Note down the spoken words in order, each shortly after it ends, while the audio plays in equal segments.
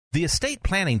The estate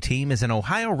planning team is an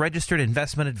Ohio registered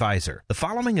investment advisor. The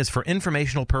following is for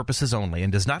informational purposes only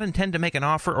and does not intend to make an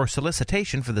offer or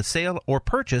solicitation for the sale or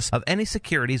purchase of any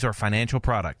securities or financial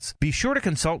products. Be sure to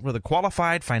consult with a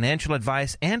qualified financial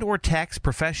advice and or tax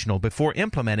professional before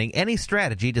implementing any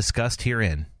strategy discussed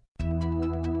herein.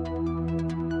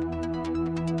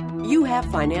 You have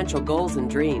financial goals and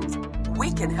dreams.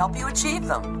 We can help you achieve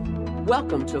them.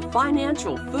 Welcome to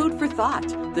Financial Food for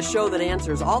Thought, the show that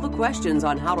answers all the questions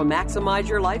on how to maximize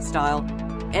your lifestyle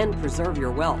and preserve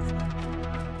your wealth.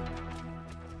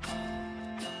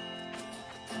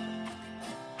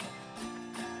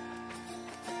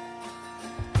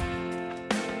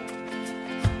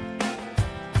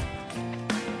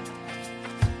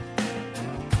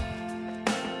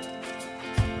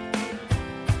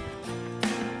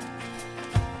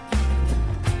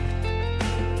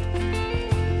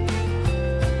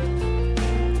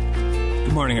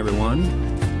 Good morning, everyone.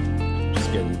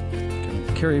 Just getting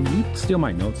Carrie, will you steal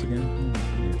my notes again?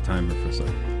 Need a timer for a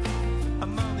second.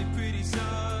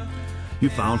 You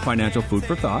found Financial Food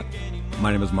for Thought.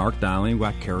 My name is Mark Donnelly. We've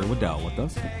got Carrie Waddell with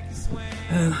us.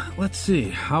 Let's see,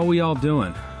 how are we all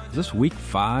doing? Is this week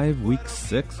 5, week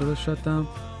 6 of the shutdown?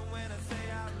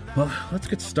 Well, let's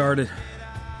get started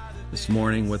this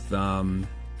morning with Nancy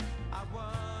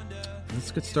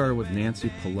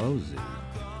Pelosi,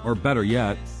 or better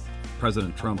yet,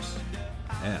 President Trump's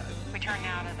ad. We turn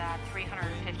now to that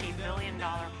 $350 billion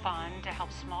fund to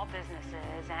help small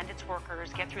businesses and its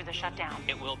workers get through the shutdown.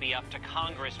 It will be up to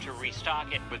Congress to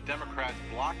restock it. With Democrats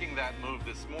blocking that move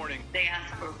this morning. They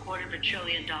asked for $250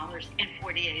 billion in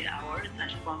 48 hours.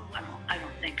 I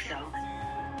don't think so.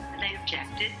 They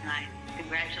objected, and I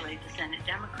congratulate the Senate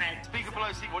Democrats. Speaker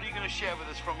Pelosi, what are you going to share with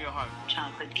us from your home?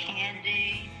 Chocolate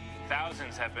candy.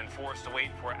 Thousands have been forced to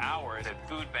wait for hours at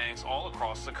food banks all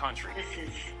across the country. This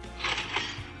is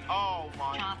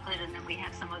my chocolate, and then we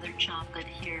have some other chocolate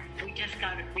here. We just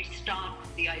got to restock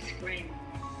the ice cream.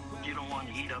 You don't want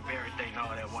to eat up everything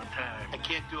all at one time. I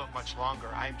can't do it much longer.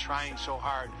 I'm trying so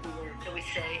hard. So we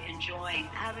say enjoying.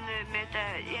 Having to admit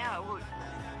that,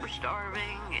 we're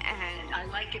starving, and I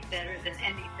like it better than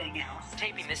anything else.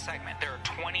 Taping this segment, there are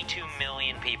 22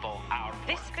 million people out of work.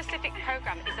 This specific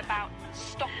program is about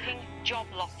stopping job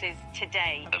losses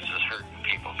today. This is hurting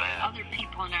people bad. Other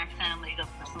people in our family look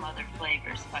for some other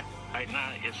flavors, but right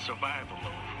now it's survival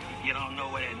mode. You don't know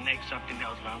where that next something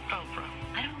else will come from.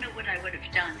 I don't know what I would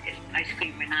have done if ice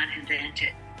cream were not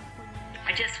invented.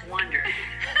 I just wonder.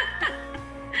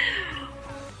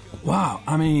 Wow,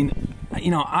 I mean,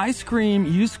 I scream,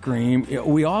 you scream,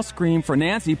 we all scream for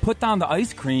Nancy, put down the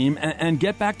ice cream and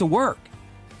get back to work.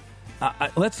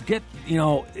 Let's get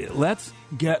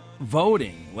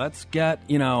voting. Let's get,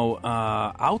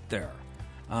 out there.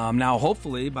 Now,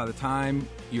 hopefully, by the time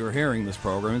you're hearing this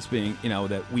program, it's being,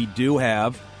 that we do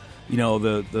have,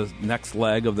 the next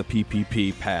leg of the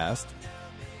PPP passed.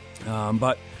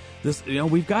 But this,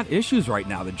 we've got issues right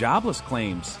now. The jobless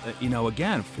claims,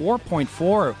 again,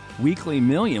 4.4 weekly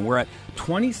million. We're at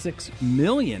 26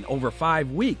 million over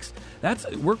 5 weeks.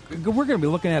 We're going to be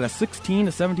looking at a 16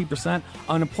 to 17%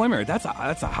 unemployment rate. That's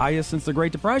the highest since the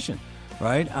Great Depression,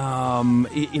 right?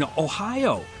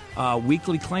 Ohio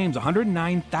weekly claims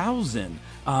 109,000.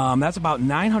 That's about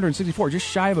 964, just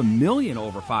shy of a million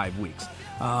over 5 weeks.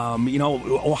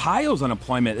 Ohio's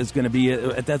unemployment is going to be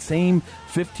at that same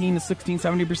 15 to 16,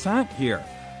 70% here.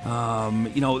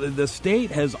 The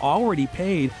state has already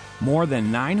paid more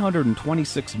than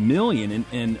 $926 million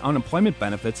in unemployment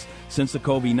benefits since the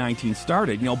COVID-19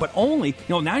 started. But only,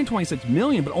 $926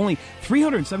 million, but only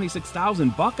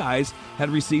 376,000 Buckeyes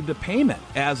had received a payment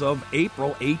as of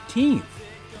April 18th.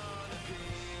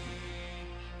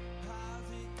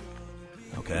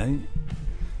 Okay.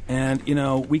 And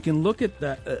we can look at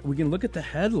the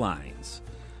headlines.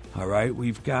 All right,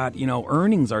 we've got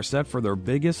earnings are set for their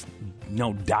biggest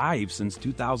dive since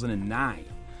 2009.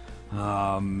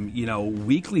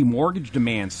 Weekly mortgage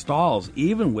demand stalls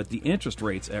even with the interest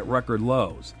rates at record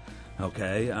lows.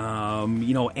 Okay,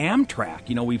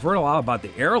 Amtrak. We've heard a lot about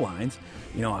the airlines.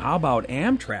 How about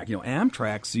Amtrak?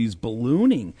 Amtrak sees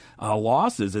ballooning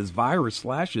losses as virus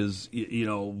slashes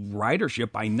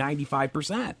ridership by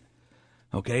 95%.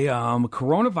 Okay,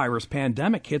 coronavirus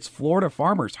pandemic hits Florida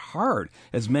farmers hard,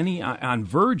 as many on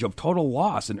verge of total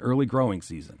loss in early growing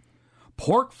season.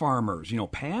 Pork farmers,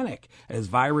 panic as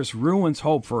virus ruins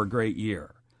hope for a great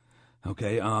year.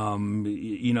 Okay,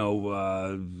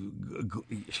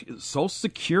 Social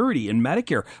Security and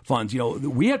Medicare funds.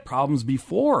 We had problems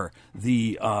before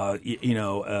the a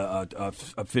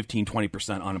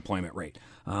 15-20% unemployment rate.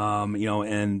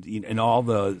 And all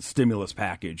the stimulus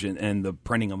package and the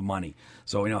printing of money.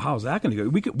 So, how's that going to go?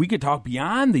 We could talk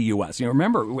beyond the U.S.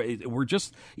 Remember, we're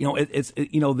just,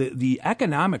 the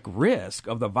economic risk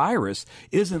of the virus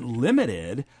isn't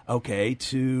limited,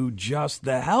 to just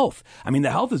the health. I mean,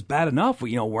 the health is bad enough.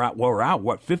 We're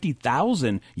out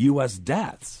 50,000 U.S.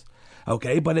 deaths.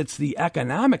 Okay, but it's the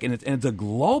economic, and it's a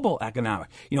global economic.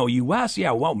 U.S.,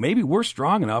 maybe we're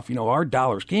strong enough. Our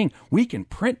dollar's king. We can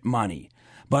print money.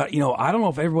 But, I don't know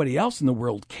if everybody else in the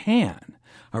world can.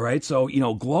 All right. So,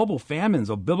 global famines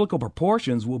of biblical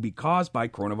proportions will be caused by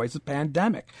coronavirus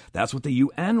pandemic. That's what the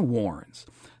UN warns.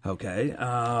 Okay.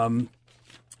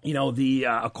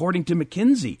 According to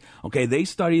McKinsey, they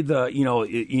studied the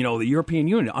European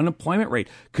Union unemployment rate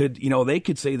they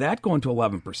could say that going to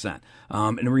 11%,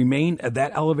 and remain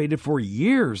that elevated for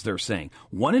years. They're saying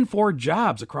 1 in 4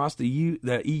 jobs across the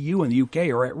EU and the UK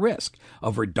are at risk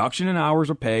of reduction in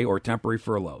hours of pay or temporary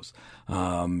furloughs.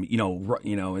 And it's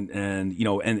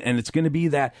going to be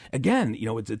that again,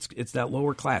 it's that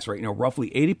lower class, right?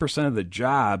 Roughly 80% of the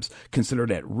jobs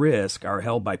considered at risk are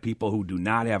held by people who do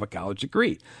not have a college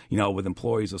degree, with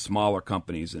employees of smaller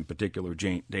companies in particular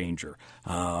danger.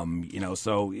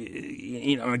 So,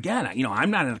 again,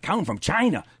 I'm not an accountant from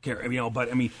China, but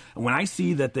I mean, when I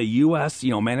see that the U.S.,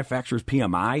 manufacturers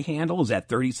PMI handle is at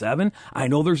 37, I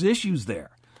know there's issues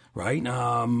there. Right.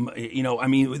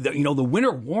 The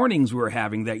winter warnings we were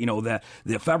having that,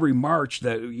 the February, March,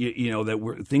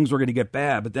 things were going to get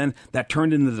bad. But then that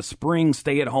turned into the spring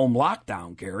stay at home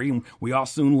lockdown, Carrie. And we all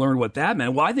soon learned what that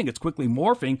meant. Well, I think it's quickly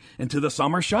morphing into the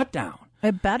summer shutdown.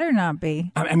 It better not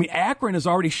be. I mean, Akron is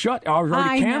already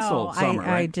canceled summer, right?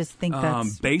 I just think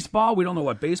that's... baseball, we don't know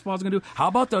what baseball is going to do. How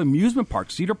about the amusement park,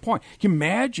 Cedar Point? Can you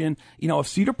imagine, if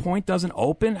Cedar Point doesn't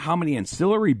open, how many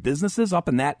ancillary businesses up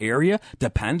in that area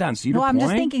depend on Cedar Point? Well, I'm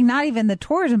just thinking not even the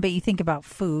tourism, but you think about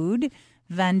food,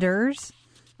 vendors.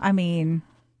 I mean...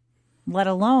 let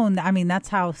alone, that's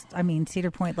how,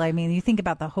 Cedar Point, you think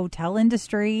about the hotel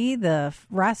industry, the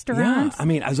restaurants.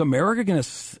 Yeah, is America going to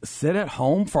sit at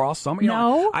home for all summer?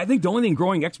 No. I think the only thing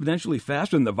growing exponentially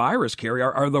faster than the virus, Carrie,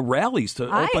 are the rallies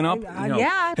to open up.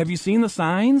 Yeah. Have you seen the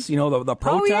signs? The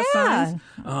protest signs?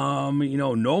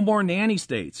 No more nanny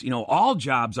states. All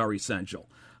jobs are essential.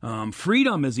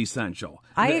 Freedom is essential.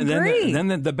 I agree.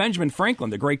 Then the Benjamin Franklin,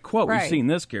 the great quote. Right. We've seen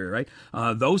this, Carrie, right?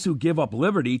 Those who give up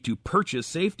liberty to purchase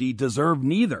safety deserve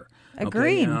neither.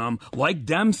 Agreed. Okay? Like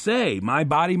Dem say, my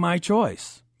body, my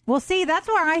choice. Well, see, that's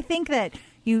where I think that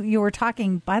you were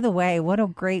talking, by the way, what a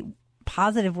great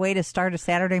positive way to start a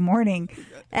Saturday morning.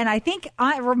 And I think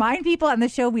I remind people on the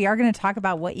show, we are going to talk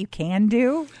about what you can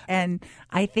do. And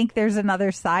I think there's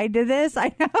another side to this.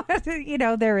 I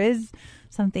know, there is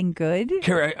something good,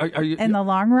 Carrie, are you, in the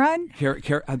long run. Carrie,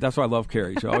 that's why I love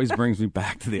Carrie. She always brings me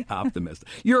back to the optimist.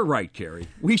 You're right, Carrie.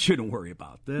 We shouldn't worry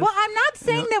about this. Well, I'm not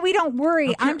saying that we don't worry.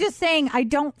 Okay. I'm just saying I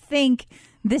don't think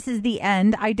this is the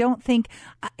end. I don't think,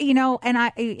 and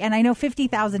I know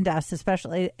 50,000 deaths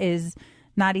especially is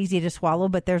not easy to swallow,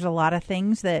 but there's a lot of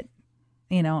things that,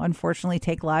 unfortunately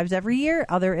take lives every year,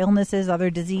 other illnesses, other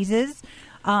diseases.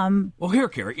 Well, here,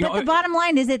 Carrie. But the bottom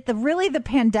line, is it really the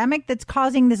pandemic that's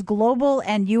causing this global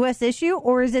and U.S. issue,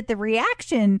 or is it the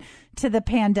reaction to the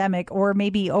pandemic, or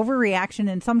maybe overreaction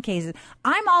in some cases?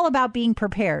 I'm all about being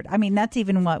prepared. That's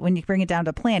even when you bring it down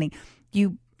to planning.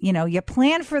 You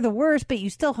plan for the worst, but you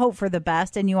still hope for the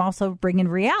best, and you also bring in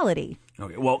reality.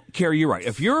 Okay, well, Carrie, you're right.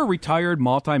 If you're a retired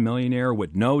multimillionaire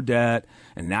with no debt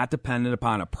and not dependent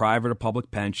upon a private or public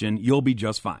pension, you'll be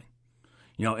just fine.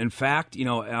 In fact,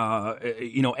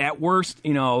 at worst,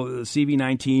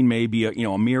 CV-19 may be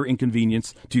a mere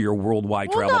inconvenience to your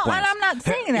worldwide travel plans. And I'm not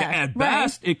saying that. At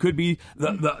best, it could be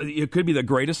the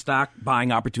greatest stock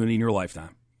buying opportunity in your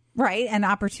lifetime. Right, an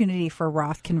opportunity for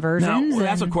Roth conversions. Now,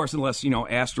 that's, of course, unless,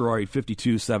 asteroid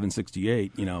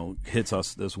 52768, hits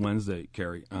us this Wednesday,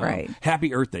 Carrie. Right.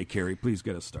 Happy Earth Day, Carrie. Please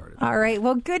get us started. All right.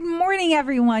 Well, good morning,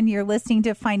 everyone. You're listening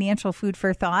to Financial Food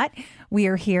for Thought. We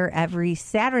are here every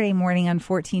Saturday morning on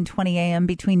 1420 a.m.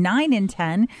 between 9 and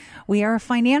 10. We are a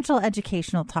financial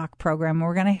educational talk program.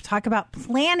 We're going to talk about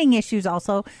planning issues,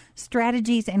 also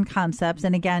strategies and concepts.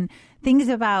 And again, things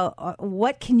about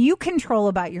what can you control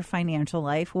about your financial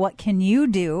life? What can you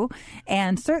do?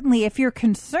 And certainly if you're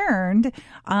concerned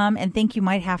and think you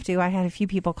might have to, I had a few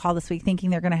people call this week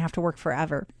thinking they're going to have to work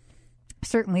forever.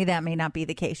 certainly that may not be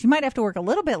the case. You might have to work a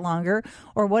little bit longer,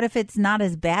 or what if it's not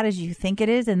as bad as you think it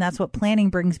is? And that's what planning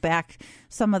brings back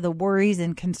some of the worries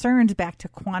and concerns back to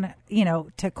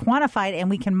quantify it, and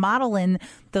we can model in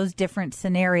those different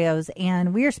scenarios.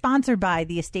 And we are sponsored by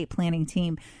the Estate Planning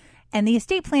Team. And the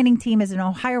Estate Planning Team is an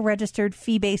Ohio registered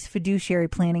fee-based fiduciary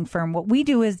planning firm. What we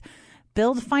do is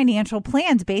build financial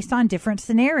plans based on different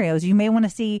scenarios. You may want to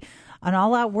see an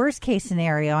all-out worst-case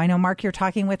scenario. I know, Mark, you're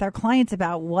talking with our clients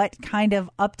about what kind of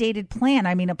updated plan.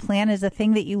 I mean, a plan is a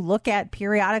thing that you look at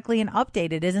periodically and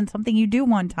update. It isn't something you do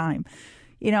one time.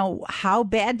 How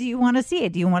bad do you want to see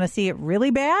it? Do you want to see it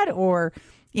really bad, or,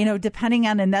 depending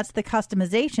on, and that's the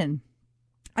customization.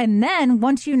 And then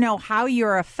once you know how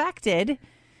you're affected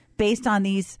based on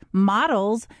these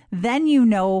models, then you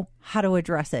know how to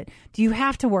address it. Do you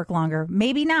have to work longer?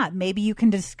 Maybe not. Maybe you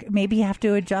can maybe you have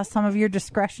to adjust some of your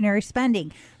discretionary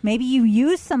spending. Maybe you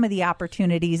use some of the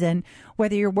opportunities, and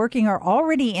whether you're working or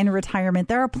already in retirement,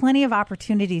 there are plenty of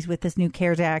opportunities with this new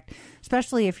CARES Act,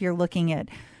 especially if you're looking at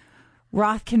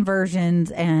Roth conversions,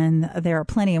 and there are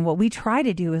plenty. And what we try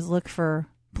to do is look for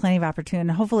plenty of opportunity.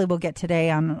 And hopefully we'll get today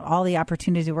on all the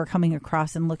opportunities we're coming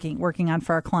across and working on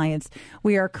for our clients.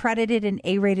 We are accredited and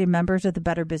A-rated members of the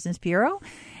Better Business Bureau,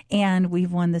 and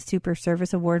we've won the Super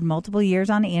Service Award multiple years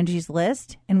on Angie's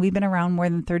List. And we've been around more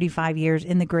than 35 years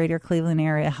in the greater Cleveland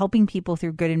area, helping people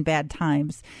through good and bad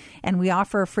times. And we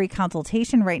offer a free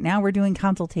consultation. Right now we're doing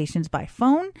consultations by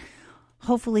phone.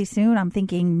 Hopefully soon, I'm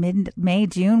thinking mid-May,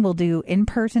 June, we'll do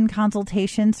in-person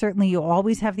consultations. Certainly you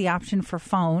always have the option for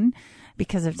phone,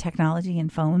 because of technology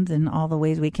and phones and all the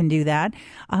ways we can do that.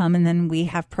 And then we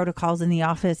have protocols in the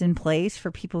office in place for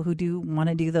people who do want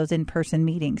to do those in-person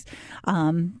meetings.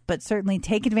 But certainly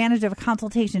take advantage of a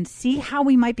consultation. See how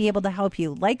we might be able to help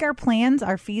you. Like our plans,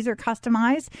 our fees are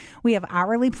customized. We have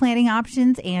hourly planning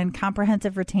options and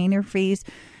comprehensive retainer fees.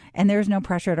 And there's no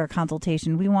pressure at our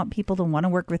consultation. We want people to want to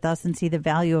work with us and see the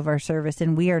value of our service.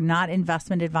 And we are not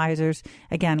investment advisors.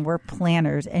 Again, we're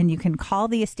planners. And you can call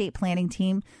the estate planning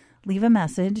team, leave a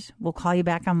message. We'll call you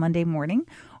back on Monday morning,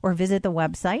 or visit the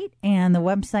website. And the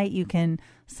website, you can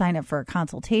sign up for a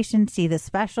consultation, see the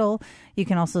special. You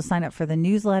can also sign up for the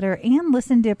newsletter and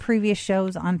listen to previous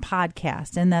shows on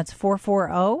podcast. And that's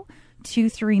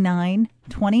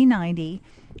 440-239-2090,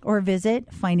 or visit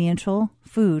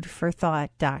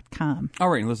financialfoodforthought.com. All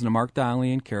right, and listen to Mark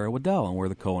Donnelly and Kara Waddell, and we're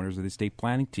the co-owners of the Estate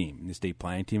Planning Team. The Estate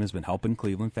Planning Team has been helping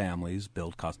Cleveland families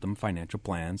build custom financial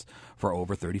plans for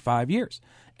over 35 years.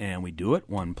 And we do it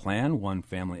one plan, one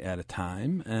family at a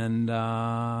time. And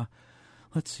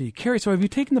let's see, Carrie, so have you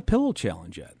taken the Pillow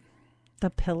Challenge yet? The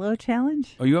Pillow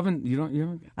Challenge? Oh, you haven't.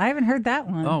 I haven't heard that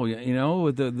one. Oh, yeah.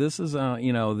 This is the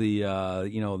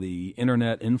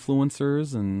internet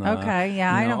influencers and. Okay,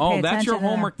 yeah, I don't. Pay attention that's your to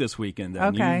homework that. This weekend. Then.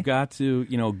 Okay, you've got to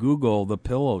Google the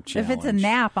Pillow Challenge. If it's a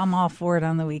nap, I'm all for it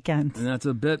on the weekend. And that's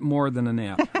a bit more than a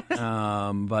nap. But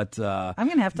I'm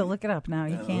gonna have to look it up now.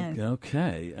 You can't.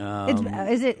 Okay.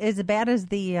 Is it as bad as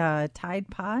the Tide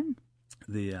Pod?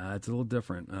 It's a little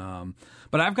different,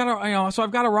 but I've got a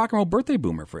rock and roll birthday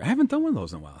boomer for you. I haven't done one of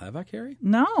those in a while, have I, Carrie?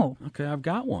 No. Okay, I've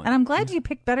got one, and I'm glad you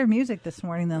picked better music this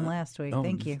morning than last week.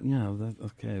 Thank you. Yeah,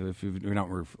 okay. If you're not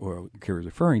what Carrie's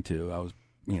referring to, I was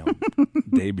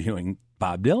debuting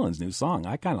Bob Dylan's new song.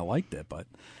 I kind of liked it, but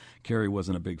Carrie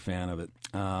wasn't a big fan of it.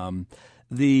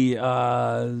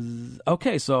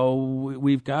 Okay, so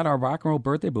we've got our rock and roll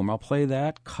birthday boomer. I'll play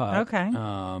that cut. Okay.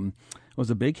 It was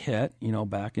a big hit,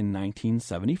 back in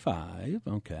 1975,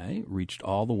 okay. Reached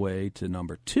all the way to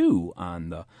number 2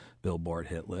 on the Billboard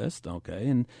hit list, okay.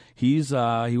 And he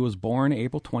was born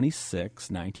April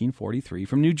 26, 1943,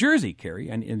 from New Jersey, Carrie.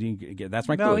 And that's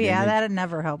my clue. Oh, yeah, that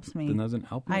never helps me. It doesn't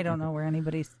help me? I don't know where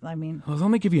anybody's, Well, let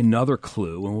me give you another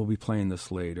clue, and we'll be playing this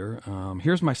later.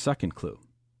 Here's my second clue.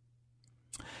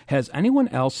 Has anyone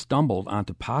else stumbled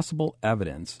onto possible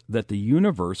evidence that the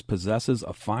universe possesses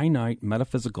a finite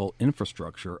metaphysical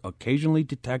infrastructure occasionally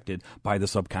detected by the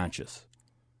subconscious?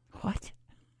 What?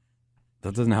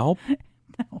 That doesn't help?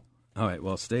 No. All right,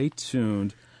 well, stay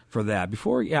tuned for that.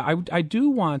 I do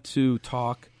want to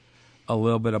talk a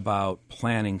little bit about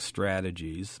planning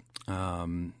strategies,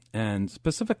 and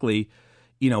specifically,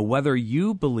 whether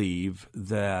you believe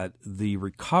that the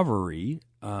recovery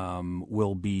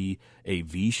will be a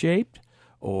V-shaped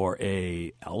or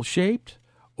a L-shaped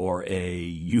or a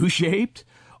U-shaped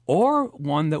or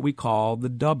one that we call the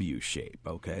W-shape.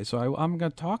 Okay, so I'm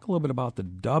going to talk a little bit about the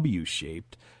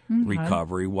W-shaped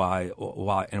recovery, why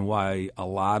a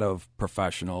lot of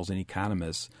professionals and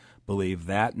economists believe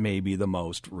that may be the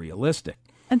most realistic.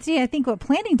 And see, I think what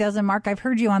planning does, and Mark, I've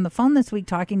heard you on the phone this week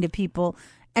talking to people,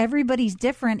 everybody's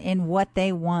different in what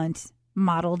they want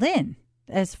modeled in.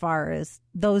 as far as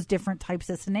those different types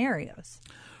of scenarios.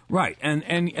 Right.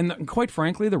 And quite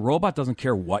frankly, the robot doesn't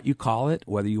care what you call it,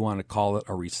 whether you want to call it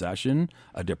a recession,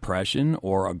 a depression,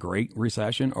 or a great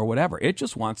recession, or whatever. It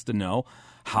just wants to know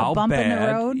how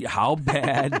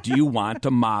bad do you want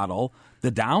to model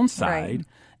the downside. Right.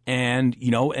 And,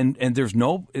 and there's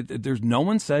no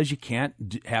one says you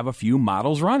can't have a few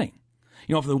models running.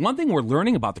 If the one thing we're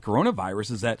learning about the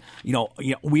coronavirus is that,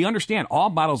 we understand all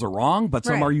models are wrong, but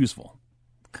some are useful.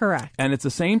 Correct. And it's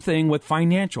the same thing with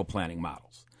financial planning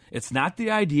models. It's not the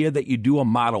idea that you do a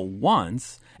model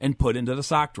once and put into the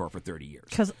sock drawer for 30 years.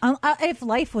 Because if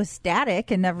life was static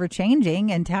and never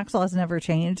changing and tax laws never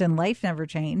changed and life never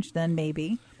changed, then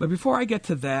maybe. But before I get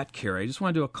to that, Carrie, I just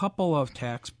want to do a couple of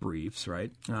tax briefs,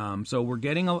 right? So we're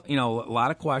getting a lot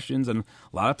of questions and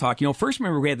a lot of talk. First,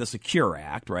 remember we had the Secure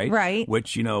Act, right? Right.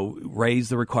 Which,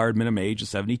 raised the required minimum age to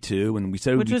 72. And we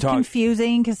said it would be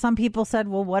confusing because some people said,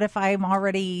 well, what if I'm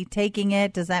already taking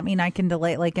it? Does that mean I can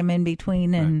delay, like I'm in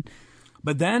between? And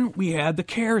But then we had the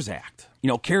CARES Act.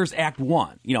 CARES Act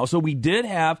 1, so we did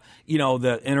have,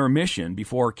 the intermission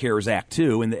before CARES Act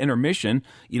 2. And the intermission,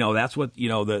 that's what,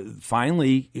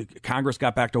 finally Congress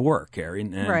got back to work, Carrie,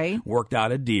 and worked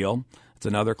out a deal. It's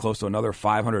close to another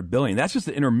 $500 billion. That's just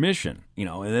the intermission,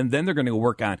 and then they're going to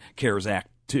work on CARES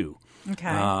Act 2.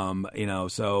 Okay.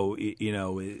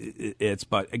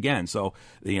 But again,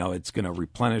 it's going to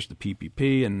replenish the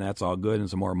PPP, and that's all good, and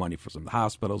some more money for some of the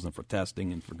hospitals and for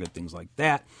testing and for good things like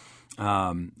that.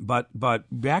 But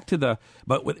back to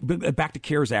back to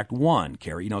CARES Act 1,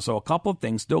 Carrie. So a couple of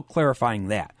things still clarifying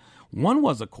that. One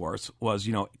was, of course,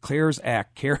 CARES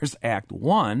Act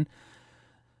 1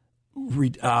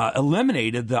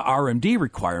 eliminated the RMD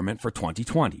requirement for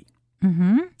 2020,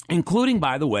 including,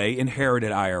 by the way,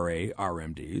 inherited IRA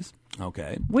RMDs.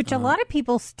 Okay, which a lot of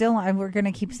people still. We're going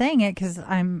to keep saying it because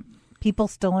people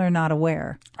still are not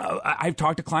aware. I've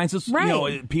talked to clients.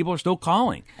 People are still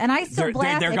calling, and I still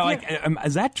blast. They're like,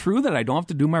 "Is that true that I don't have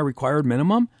to do my required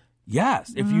minimum?"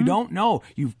 Yes. If you don't know,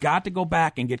 you've got to go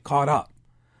back and get caught up.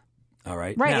 All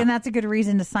right. Right, now, and that's a good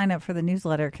reason to sign up for the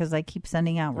newsletter because I keep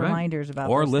sending out reminders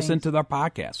about. Or those listen things. to the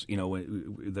podcast.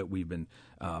 That we've been.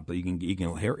 But you can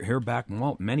hear back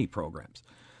many programs.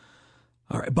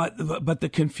 All right, but the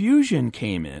confusion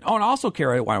came in. Oh, and also,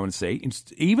 Carrie, what I want to say,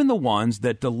 even the ones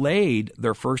that delayed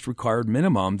their first required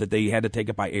minimum, that they had to take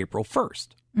it by April 1st.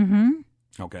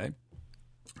 Okay.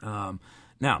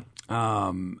 Now,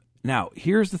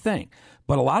 here's the thing.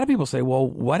 But a lot of people say, well,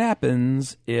 what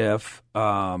happens if,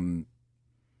 what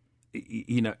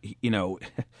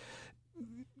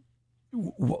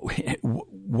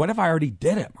if I already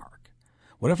did it, Mark?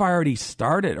 What if I already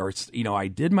started or, I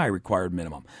did my required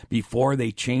minimum before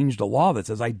they changed the law that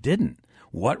says I didn't?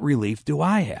 What relief do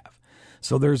I have?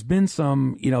 So there's been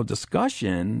some,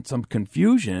 discussion, some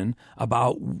confusion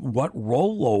about what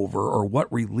rollover or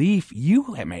what relief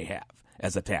you may have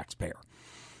as a taxpayer.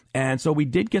 And so we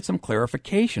did get some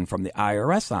clarification from the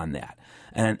IRS on that.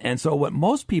 And so what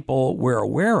most people were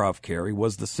aware of, Carrie,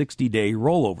 was the 60-day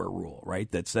rollover rule, right?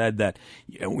 That said that,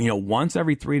 once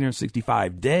every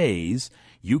 365 days,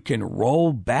 you can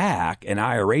roll back an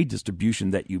IRA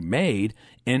distribution that you made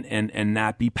and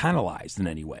not be penalized in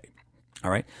any way.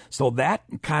 All right. So that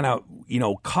kind of,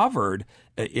 covered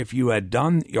if you had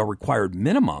done your required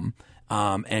minimum,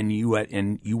 and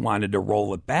you wanted to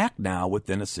roll it back now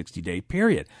within a 60-day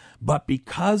period. But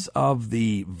because of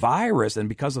the virus and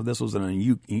because of this was a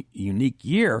unique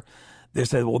year, they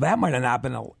said, well, that might have not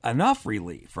been enough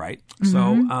relief, right?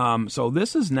 So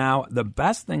this is now the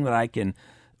best thing that I can,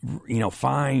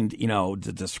 find,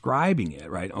 describing it,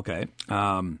 right? Okay.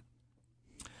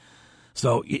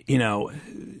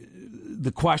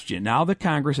 The question, now that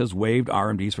Congress has waived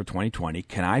RMDs for 2020,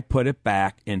 can I put it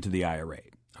back into the IRA?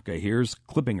 Okay, here's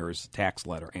Klippinger's tax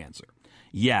letter answer.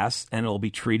 Yes, and it'll be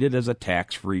treated as a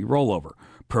tax-free rollover,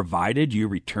 provided you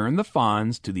return the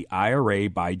funds to the IRA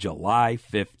by July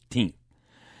 15th,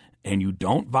 and you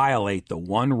don't violate the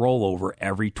one rollover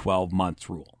every 12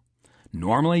 months rule.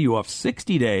 Normally, you have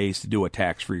 60 days to do a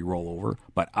tax-free rollover,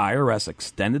 but IRS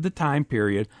extended the time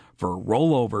period for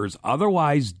rollovers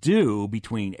otherwise due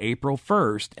between April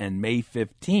 1st and May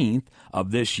 15th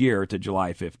of this year to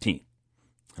July 15th.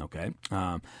 Okay.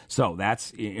 So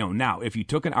that's, now if you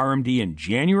took an RMD in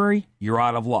January, you're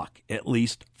out of luck, at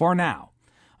least for now.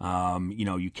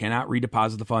 You cannot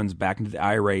redeposit the funds back into the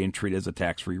IRA and treat it as a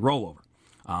tax-free rollover.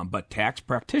 But tax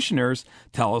practitioners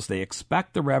tell us they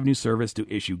expect the Revenue Service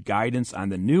to issue guidance on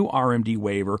the new RMD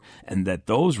waiver and that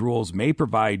those rules may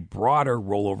provide broader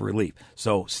rollover relief.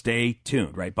 So stay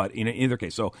tuned, right? But in either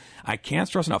case, so I can't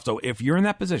stress enough. So if you're in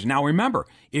that position, now remember,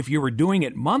 if you were doing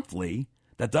it monthly,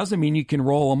 That doesn't mean you can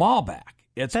roll them all back.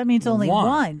 That means only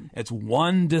one. It's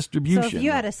one distribution. So if you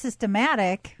had a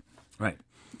systematic... Right.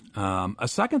 A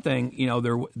second thing,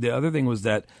 the other thing was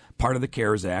that part of the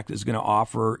CARES Act is going to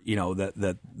offer,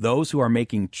 that those who are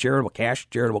making cash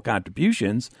charitable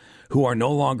contributions who are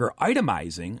no longer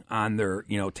itemizing on their,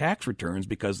 tax returns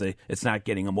because it's not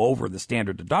getting them over the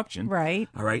standard deduction. Right.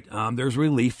 All right. There's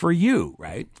relief for you.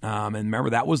 Right. And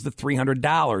remember, that was the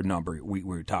 $300 number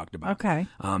we talked about. Okay.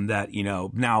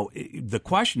 Now the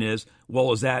question is,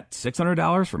 well, is that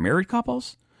 $600 for married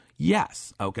couples?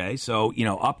 Yes. Okay. So,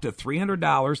 up to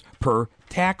 $300 per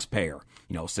taxpayer,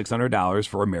 $600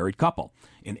 for a married couple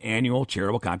in annual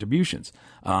charitable contributions.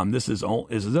 This is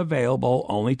available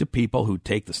only to people who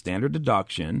take the standard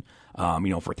deduction,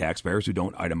 for taxpayers who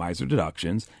don't itemize their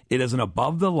deductions. It is an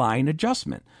above the line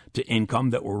adjustment to income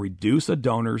that will reduce a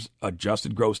donor's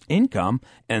adjusted gross income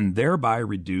and thereby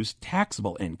reduce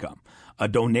taxable income. A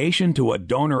donation to a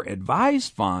donor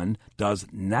advised fund does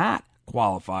not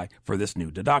qualify for this new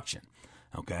deduction.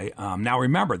 Okay. Now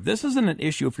remember, this isn't an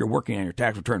issue if you're working on your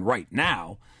tax return right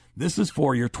now. This is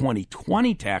for your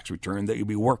 2020 tax return that you'll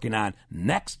be working on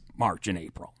next March and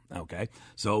April. Okay.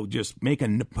 So just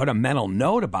put a mental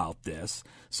note about this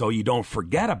so you don't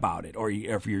forget about it. Or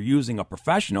if you're using a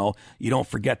professional, you don't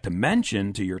forget to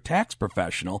mention to your tax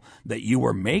professional that you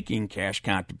were making cash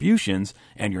contributions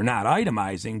and you're not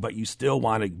itemizing, but you still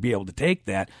want to be able to take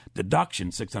that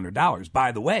deduction, $600.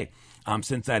 By the way,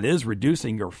 since that is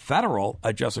reducing your federal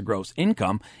adjusted gross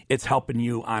income, it's helping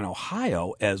you on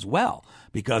Ohio as well,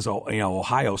 because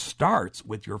Ohio starts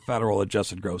with your federal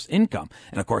adjusted gross income,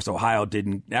 and of course Ohio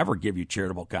didn't ever give you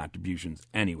charitable contributions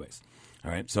anyways.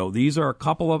 All right, so these are a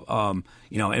couple of and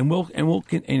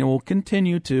we'll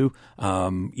continue to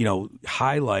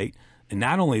highlight. And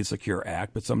not only the Secure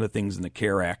Act, but some of the things in the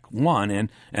CARE Act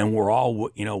 1, and we're all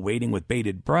waiting with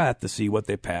bated breath to see what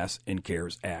they pass in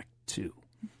CARES Act 2.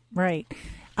 Right.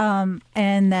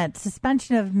 And that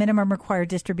suspension of minimum required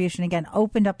distribution, again,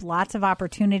 opened up lots of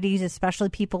opportunities, especially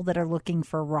people that are looking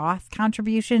for Roth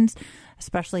contributions,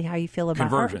 especially how you feel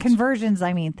about conversions.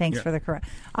 Thanks for the correct.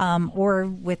 Or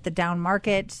with the down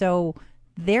market. So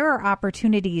there are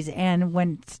opportunities. And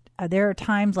when there are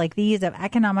times like these of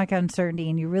economic uncertainty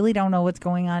and you really don't know what's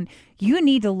going on, you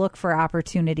need to look for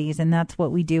opportunities. And that's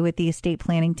what we do with the estate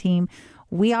planning team.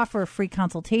 We offer a free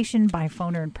consultation by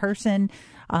phone or in person.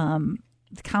 The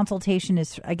consultation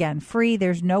is, again, free.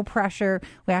 There's no pressure.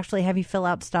 We actually have you fill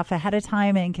out stuff ahead of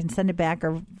time and can send it back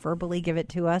or verbally give it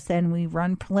to us. And we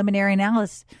run preliminary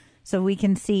analysis so we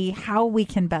can see how we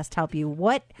can best help you.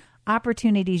 What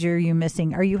opportunities are you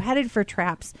missing? Are you headed for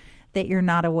traps that you're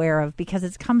not aware of? Because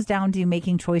it comes down to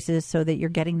making choices so that you're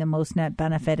getting the most net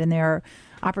benefit. And there are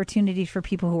opportunities for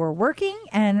people who are working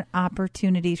and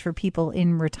opportunities for people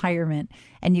in retirement.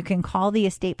 And you can call the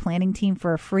estate planning team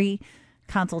for a free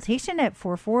consultation at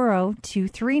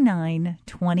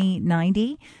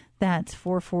 440-239-2090. That's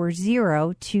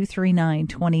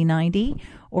 440-239-2090.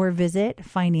 Or visit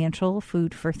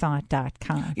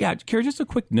financialfoodforthought.com. Yeah, Carrie, just a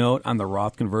quick note on the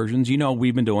Roth conversions.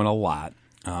 We've been doing a lot.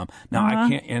 I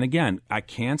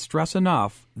can't stress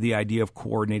enough the idea of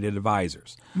coordinated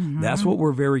advisors. Mm-hmm. That's what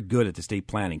we're very good at the estate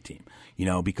planning team.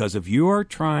 Because if you are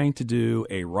trying to do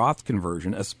a Roth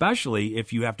conversion, especially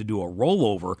if you have to do a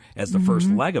rollover as the first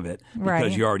leg of it,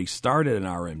 because you already started an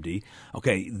RMD,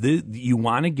 okay, you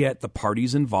want to get the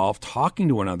parties involved talking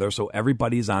to one another so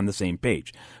everybody's on the same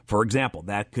page. For example,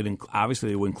 that could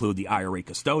obviously would include the IRA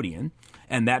custodian,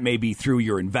 and that may be through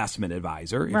your investment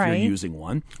advisor if you're using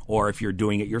one, or if you're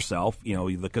doing it yourself,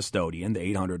 the custodian, the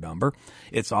 800 number.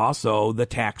 It's also the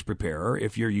tax preparer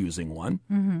if you're using one.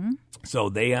 Mm-hmm. So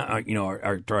they are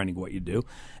trying to what you do,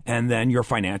 and then your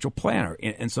financial planner.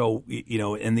 And so,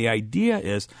 and the idea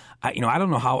is, I don't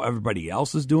know how everybody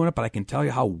else is doing it, but I can tell you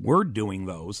how we're doing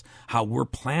those, how we're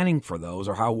planning for those,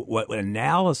 or what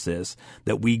analysis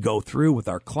that we go through with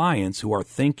our clients who are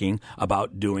thinking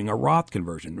about doing a Roth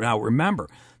conversion. Now, remember,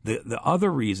 the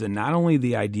other reason, not only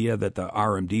the idea that the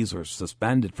RMDs are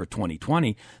suspended for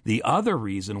 2020, the other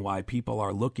reason why people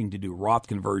are looking to do Roth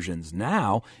conversions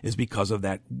now is because of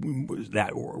that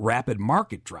rapid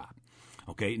market drop.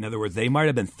 Okay, in other words, they might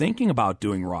have been thinking about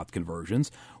doing Roth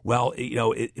conversions. Well,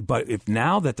 but if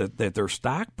now that their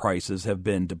stock prices have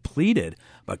been depleted,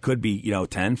 but could be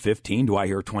 10, 15, do I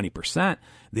hear 20%?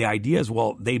 The idea is,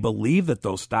 well, they believe that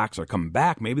those stocks are coming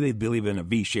back. Maybe they believe in a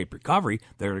V-shaped recovery.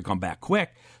 They're going to come back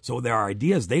quick. So there are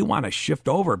ideas they want to shift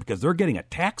over because they're getting a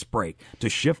tax break to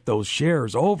shift those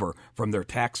shares over from their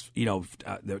tax,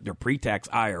 their pre-tax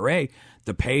IRA.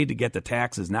 to pay to get the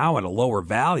taxes now at a lower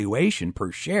valuation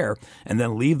per share, and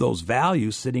then leave those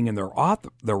values sitting in the Roth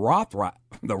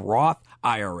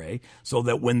IRA, so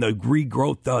that when the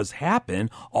regrowth does happen,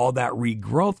 all that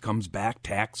regrowth comes back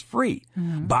tax-free.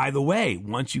 Mm-hmm. By the way,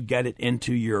 once you get it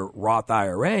into your Roth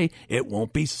IRA, it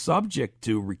won't be subject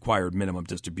to required minimum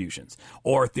distributions.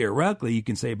 Or theoretically, you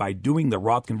can say by doing the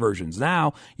Roth conversions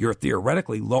now, you're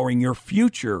theoretically lowering your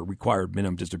future required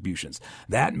minimum distributions.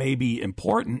 That may be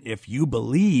important if you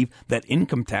believe that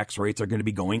income tax rates are going to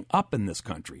be going up in this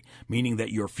country, meaning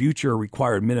that your future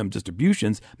required minimum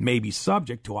distributions may be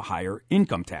subject to a higher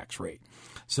income tax rate.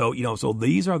 So, so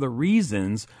these are the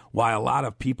reasons why a lot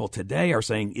of people today are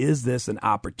saying, is this an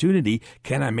opportunity?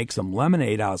 Can I make some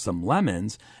lemonade out of some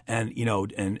lemons and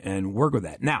work with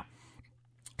that? Now,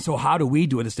 so how do we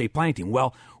do it as estate planning team?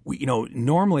 Well,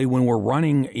 normally when we're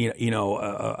running,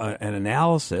 an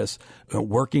analysis,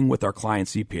 working with our client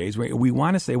CPAs, we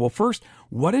want to say, well, first,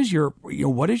 what does your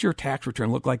tax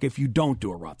return look like if you don't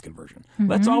do a Roth conversion? Mm-hmm.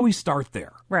 Let's always start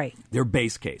there. Right. Their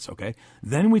base case. Okay.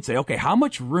 Then we'd say, okay, how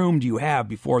much room do you have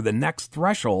before the next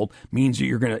threshold means that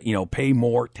you're going to, pay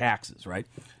more taxes, right?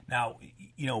 Now,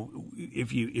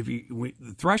 the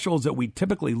thresholds that we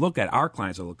typically look at, our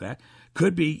clients will look at,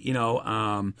 could be,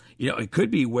 it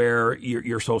could be where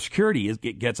your Social Security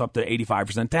gets up to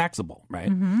 85% taxable, right?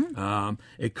 Mm-hmm.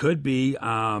 It could be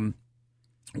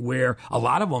where a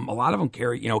lot of them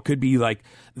carry, could be like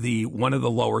one of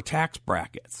the lower tax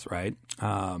brackets, right?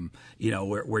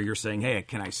 Where you're saying, hey,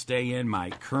 can I stay in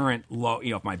my current low?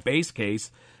 If my base case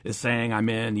is saying I'm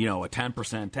in, a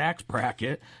 10% tax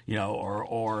bracket,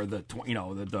 or the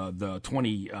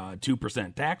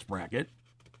 22% tax bracket.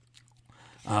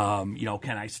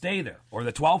 Can I stay there? Or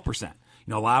the 12%?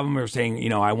 A lot of them are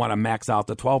saying, I want to max out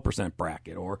the 12%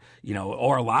 bracket, or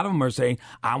a lot of them are saying,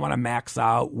 I want to max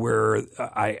out where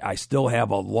I still have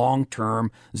a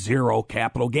long-term zero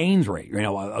capital gains rate,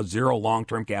 a zero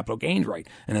long-term capital gains rate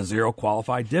and a zero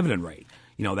qualified dividend rate.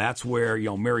 That's where,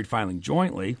 married filing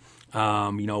jointly,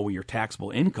 where your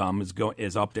taxable income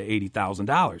is up to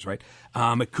 $80,000, right?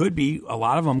 It could be, a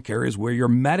lot of them carries where your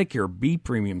Medicare B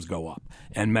premiums go up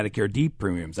and Medicare D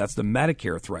premiums. That's the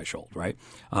Medicare threshold, right?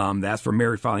 That's for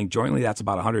married filing jointly. That's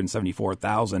about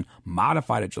 $174,000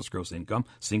 modified adjusted gross income.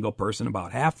 Single person,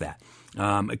 about half that.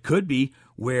 It could be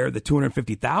where the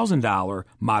 $250,000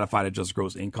 modified adjusted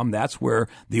gross income, that's where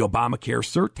the Obamacare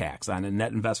surtax on a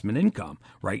net investment income,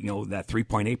 right? That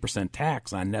 3.8%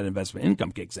 tax on net investment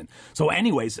income kicks in. So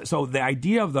anyways, so the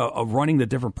idea of running the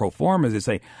different pro formas is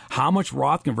say, how much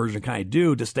Roth conversion can I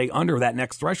do to stay under that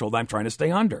next threshold I'm trying to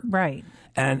stay under? Right.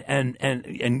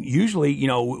 And usually,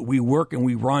 we work and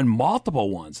we run multiple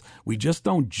ones. We just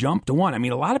don't jump to one. I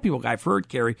mean, a lot of people I've heard,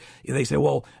 Carrie, they say,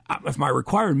 well, if my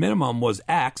required minimum was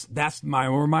X, that's my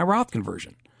Roth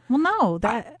conversion. Well, no,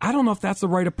 I don't know if that's the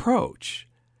right approach.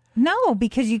 No,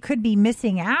 because you could be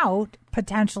missing out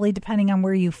potentially depending on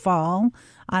where you fall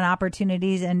on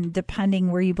opportunities and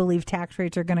depending where you believe tax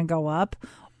rates are going to go up,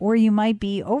 or you might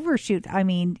be overshoot. I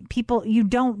mean, people, you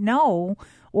don't know.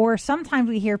 Or sometimes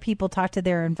we hear people talk to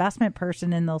their investment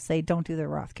person and they'll say, don't do the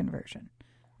Roth conversion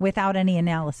without any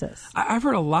analysis. I've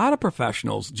heard a lot of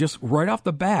professionals just right off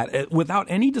the bat, without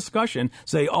any discussion,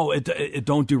 say, oh, it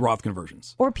don't do Roth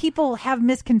conversions. Or people have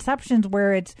misconceptions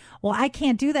where it's, well, I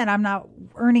can't do that. I'm not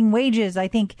earning wages. I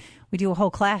think we do a whole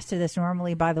class to this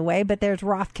normally, by the way, but there's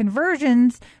Roth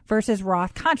conversions versus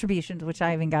Roth contributions, which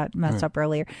I even got messed up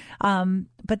earlier.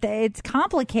 But it's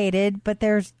complicated, but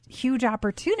there's huge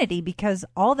opportunity because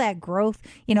all that growth,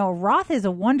 Roth is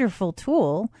a wonderful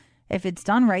tool if it's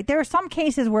done right. There are some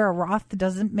cases where a Roth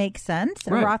doesn't make sense,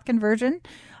 a Roth conversion.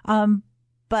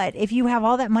 But if you have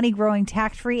all that money growing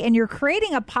tax-free and you're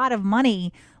creating a pot of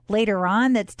money later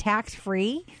on that's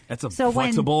tax-free. That's a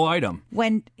flexible item.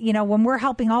 When we're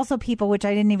helping also people, which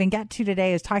I didn't even get to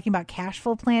today, is talking about cash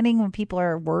flow planning when people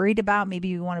are worried about maybe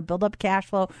you want to build up cash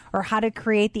flow or how to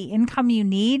create the income you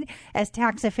need as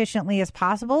tax efficiently as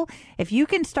possible. If you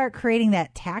can start creating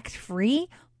that tax-free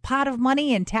pot of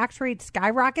money and tax rates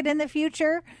skyrocket in the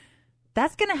future,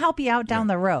 that's going to help you out down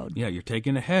the road. Yeah, you're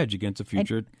taking a hedge against a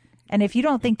future. And if you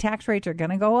don't think tax rates are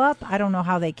going to go up, I don't know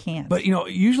how they can. But,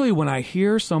 usually when I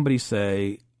hear somebody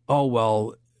say, oh,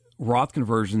 well, Roth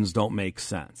conversions don't make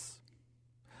sense,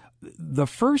 the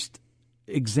first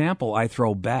example I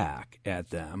throw back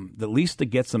at them, at least to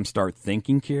get them start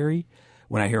thinking, Carrie,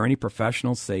 when I hear any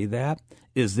professionals say that,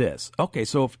 is this. Okay,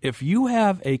 so if you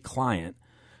have a client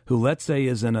who, let's say,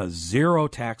 is in a zero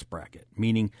tax bracket,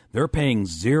 meaning they're paying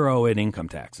zero in income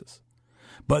taxes,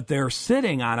 but they're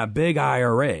sitting on a big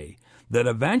IRA that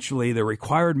eventually the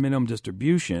required minimum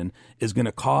distribution is going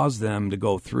to cause them to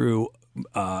go through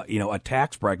a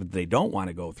tax bracket that they don't want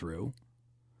to go through.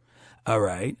 All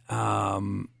right.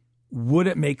 Would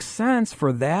it make sense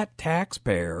for that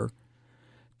taxpayer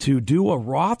to do a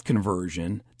Roth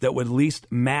conversion that would at least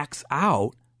max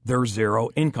out their zero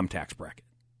income tax bracket?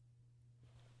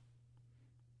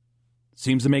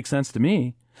 Seems to make sense to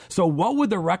me. So what would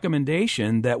the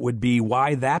recommendation that would be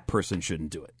why that person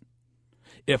shouldn't do it?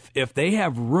 If they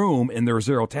have room in their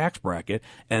zero tax bracket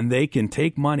and they can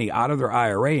take money out of their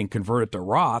IRA and convert it to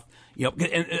Roth,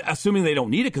 and assuming they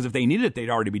don't need it, because if they needed it, they'd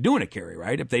already be doing it, Carrie,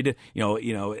 right? If they did,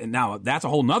 and now that's a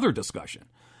whole nother discussion.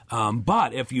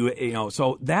 But if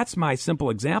so that's my simple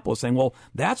example of saying, well,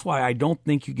 that's why I don't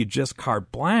think you could just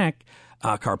carte blanche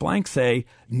say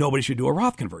nobody should do a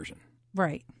Roth conversion.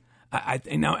 Right.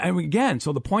 Now, and again,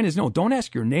 so the point is, no, don't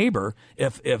ask your neighbor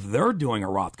if they're doing a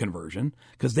Roth conversion,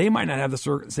 because they might not have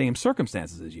the same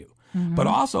circumstances as you. Mm-hmm. But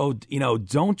also,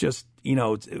 don't just,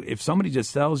 if somebody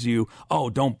just tells you, oh,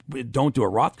 don't do a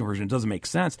Roth conversion, it doesn't make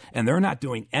sense, and they're not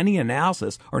doing any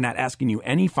analysis or not asking you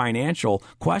any financial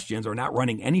questions or not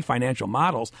running any financial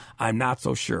models, I'm not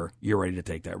so sure you're ready to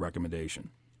take that recommendation.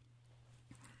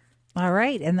 All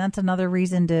right. And that's another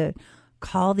reason to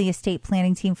call the estate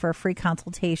planning team for a free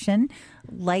consultation.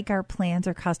 Like our plans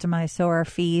are customized, so are our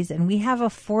fees, and we have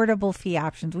affordable fee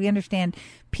options. We understand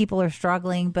people are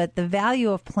struggling, but the value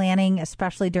of planning,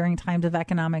 especially during times of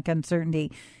economic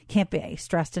uncertainty, can't be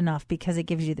stressed enough, because it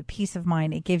gives you the peace of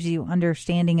mind. It gives you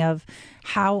understanding of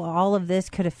how all of this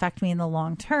could affect me in the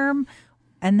long term.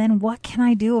 And then what can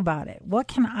I do about it? What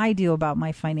can I do about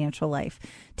my financial life?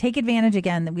 Take advantage,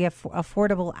 again, that we have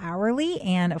affordable hourly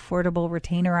and affordable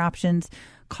retainer options.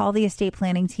 Call the estate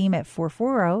planning team at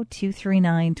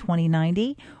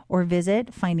 440-239-2090 or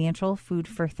visit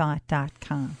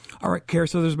financialfoodforthought.com. All right, Carrie,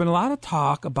 so there's been a lot of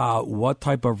talk about what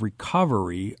type of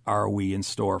recovery are we in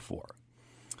store for.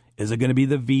 Is it going to be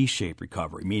the V-shaped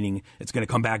recovery, meaning it's going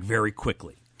to come back very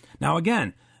quickly? Now,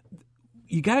 again,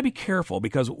 you got to be careful,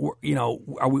 because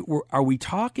are we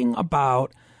talking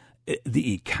about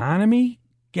the economy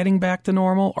getting back to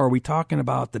normal, or are we talking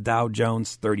about the Dow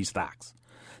Jones 30 stocks?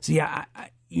 See,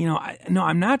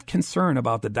 I'm not concerned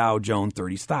about the Dow Jones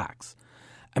 30 stocks.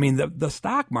 I mean, the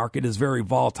stock market is very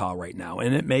volatile right now,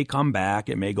 and it may come back,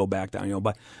 it may go back down,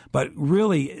 but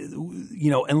really,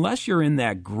 unless you're in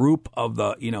that group of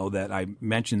the, that I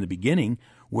mentioned in the beginning,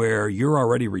 where you're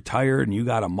already retired and you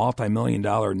got a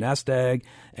multi-million-dollar nest egg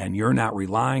and you're not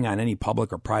relying on any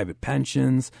public or private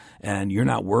pensions and you're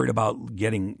not worried about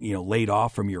getting, laid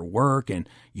off from your work and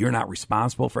you're not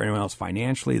responsible for anyone else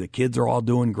financially. The kids are all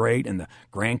doing great and the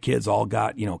grandkids all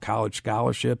got, college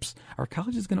scholarships. Are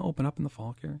colleges going to open up in the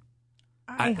fall, Carrie?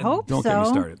 I hope don't so. Don't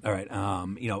get me started. All right.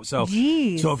 So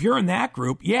if you're in that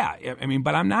group, yeah, I mean,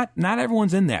 but I'm not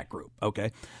everyone's in that group.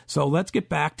 Okay. So let's get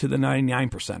back to the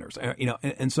 99%ers,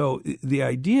 and so the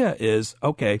idea is,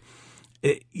 okay,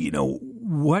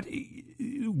 what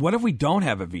if we don't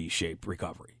have a V-shaped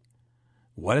recovery?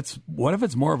 What if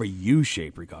it's more of a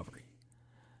U-shaped recovery?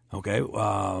 Okay,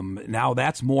 now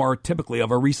that's more typically of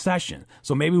a recession.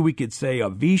 So maybe we could say a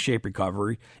V-shaped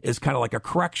recovery is kind of like a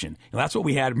correction. That's what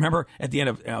we had. Remember at the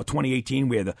end of 2018,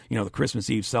 we had the Christmas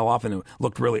Eve sell-off, and it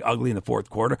looked really ugly in the fourth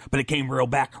quarter, but it came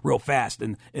back real fast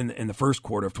in the first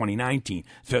quarter of 2019.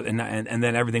 So and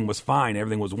then everything was fine,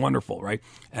 everything was wonderful, right?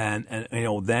 And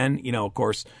then of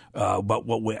course, but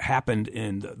what happened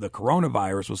in the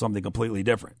coronavirus was something completely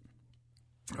different.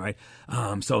 Right.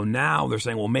 So now they're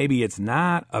saying, well, maybe it's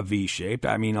not a V-shaped.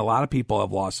 I mean, a lot of people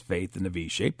have lost faith in the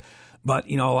V-shape, but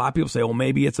a lot of people say, well,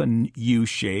 maybe it's a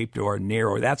U-shaped or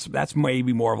narrow. That's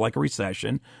maybe more of like a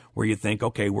recession, where you think,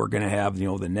 okay, we're going to have,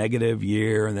 the negative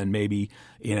year, and then maybe,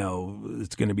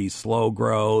 it's going to be slow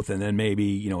growth, and then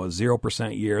maybe, a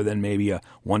 0% year, then maybe a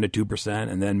 1 to 2%,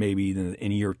 and then maybe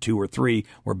in year 2 or 3,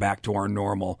 we're back to our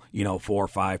normal, 4 or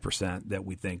 5% that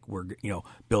we think we're,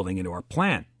 building into our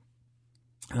plan.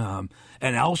 An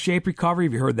L-shaped recovery,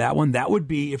 have you heard that one? That would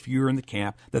be if you're in the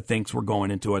camp that thinks we're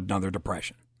going into another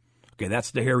depression. Okay,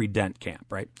 that's the Harry Dent camp,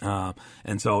 right?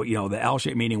 And so, the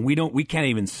L-shaped meaning we can't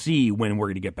even see when we're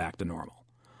going to get back to normal.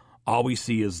 All we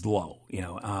see is low,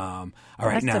 all right,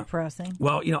 that's now, depressing.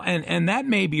 Well, and that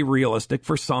may be realistic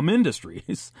for some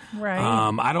industries. Right.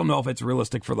 I don't know if it's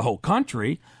realistic for the whole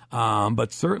country,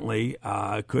 but certainly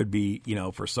it could be,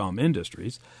 for some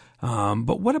industries.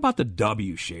 But what about the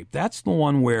W shape? That's the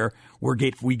one where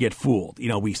we get fooled.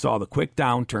 We saw the quick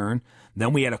downturn,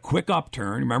 then we had a quick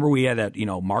upturn. Remember, we had that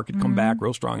market come back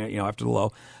real strong after the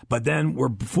low. But then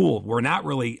we're fooled. We're not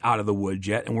really out of the woods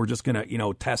yet, and we're just gonna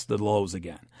test the lows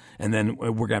again, and then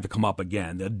we're gonna have to come up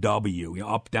again. The W,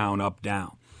 up down, up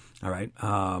down. All right.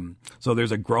 So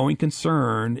there's a growing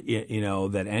concern,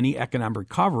 that any economic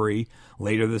recovery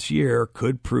later this year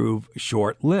could prove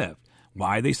short-lived.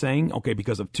 Why are they saying? Okay,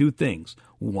 because of two things.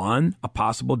 One, a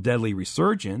possible deadly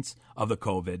resurgence of the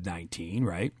COVID-19,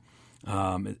 right?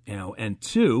 And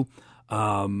two,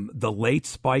 the late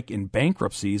spike in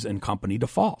bankruptcies and company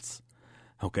defaults.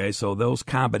 Okay, so those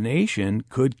combination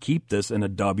could keep this in a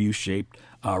W-shaped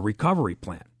recovery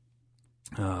plan.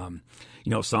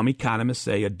 Some economists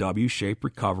say a W-shaped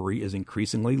recovery is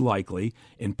increasingly likely,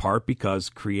 in part because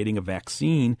creating a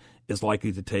vaccine is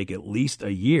likely to take at least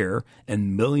a year,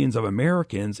 and millions of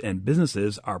Americans and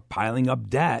businesses are piling up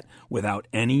debt without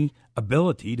any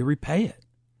ability to repay it.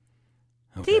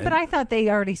 Okay? See, but I thought they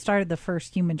already started the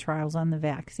first human trials on the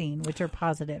vaccine, which are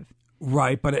positive.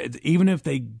 Right, but even if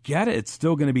they get it, it's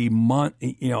still going to be right,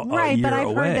 a year but I've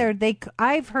away.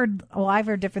 I've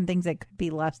heard different things that could be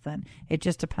less than. It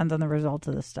just depends on the results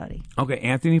of the study. Okay,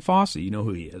 Anthony Fauci, you know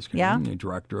who he is. Yeah. The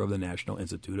director of the National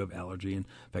Institute of Allergy and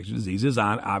Infectious Diseases,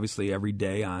 on obviously every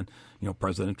day on,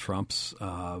 President Trump's,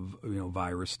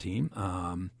 virus team.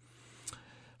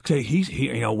 Okay,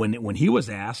 when he was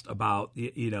asked about,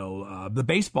 the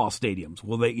baseball stadiums,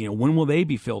 when will they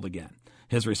be filled again?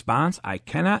 His response, I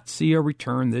cannot see a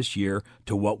return this year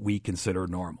to what we consider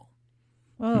normal.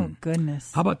 Oh,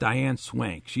 goodness. How about Diane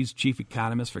Swank? She's chief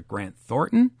economist for Grant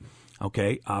Thornton.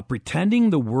 Okay,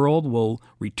 pretending the world will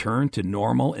return to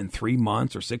normal in 3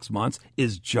 months or 6 months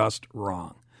is just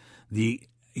wrong. The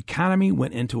economy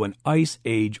went into an ice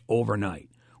age overnight.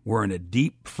 We're in a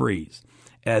deep freeze.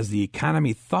 As the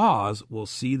economy thaws, we'll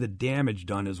see the damage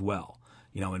done as well.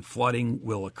 And flooding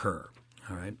will occur.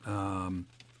 All right.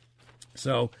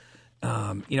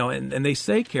 And they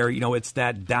say, Carrie, it's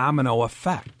that domino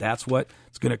effect. That's what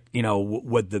it's going to,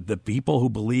 what the people who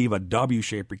believe a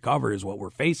W-shaped recovery is what we're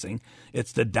facing.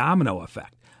 It's the domino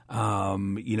effect. If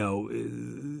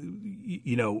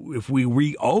we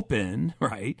reopen,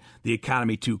 right, the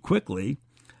economy too quickly,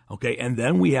 okay, and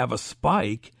then we have a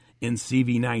spike in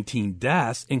CV-19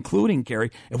 deaths, including,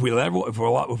 Carrie, if we let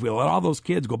all those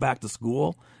kids go back to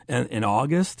school in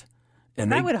August,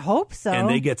 and I would hope so, and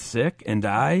they get sick and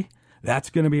die, that's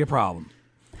going to be a problem.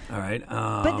 All right.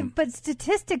 But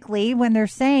statistically, when they're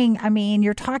saying,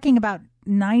 you're talking about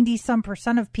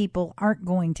 90-some% of people aren't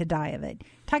going to die of it.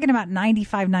 Talking about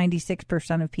 95,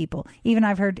 96% of people. Even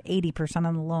I've heard 80%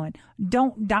 on the low end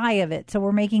don't die of it. So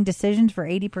we're making decisions for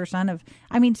 80% of.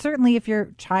 Certainly if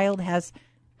your child has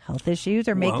health issues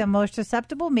or make them most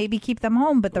susceptible, maybe keep them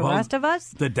home. But the rest of us,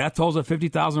 the death toll's at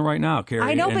 50,000 right now, Carrie.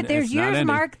 I know, but there's years,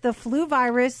 Mark. The flu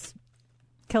virus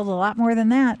killed a lot more than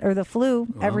that, or the flu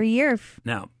every year.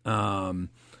 Now,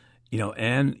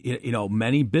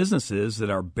 many businesses that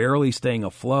are barely staying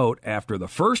afloat after the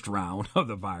first round of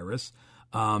the virus,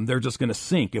 they're just going to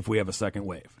sink if we have a second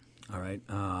wave. All right.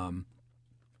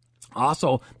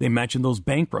 Also, they mentioned those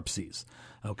bankruptcies,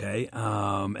 okay,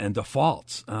 and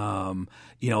defaults.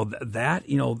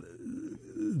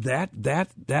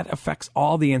 That affects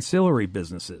all the ancillary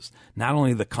businesses, not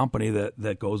only the company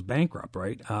that goes bankrupt,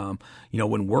 right?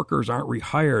 When workers aren't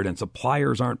rehired and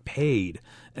suppliers aren't paid,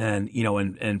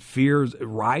 and fears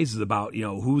rises about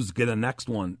who's going to next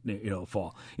one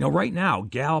fall. Right now,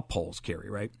 Gallup polls, Carrie,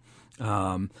 right?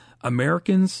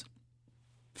 Americans'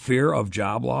 fear of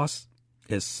job loss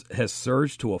has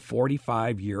surged to a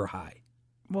 45-year high.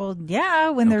 Well, yeah,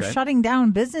 when they're shutting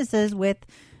down businesses with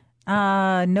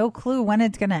no clue when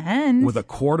it's going to end. With a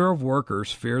quarter of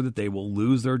workers fear that they will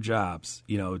lose their jobs,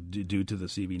 due to the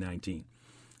CV-19.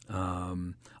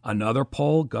 Another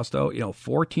poll, Gusto,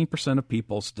 14% of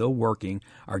people still working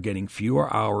are getting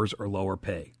fewer hours or lower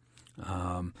pay.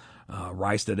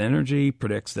 Rystad Energy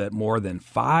predicts that more than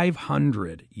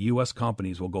 500 U.S.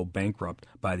 companies will go bankrupt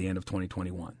by the end of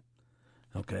 2021.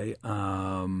 Okay.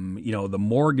 The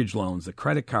mortgage loans, the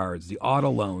credit cards, the auto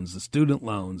loans, the student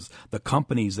loans, the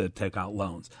companies that take out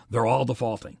loans, they're all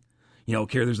defaulting.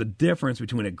 Carrie, there's a difference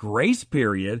between a grace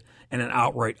period and an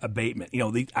outright abatement.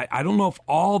 I don't know if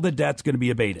all the debt's going to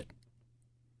be abated.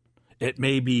 It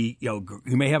may be, you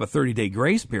may have a 30-day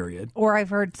grace period. Or I've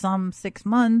heard some 6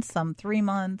 months, some 3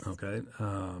 months. Okay.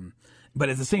 But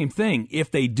it's the same thing. If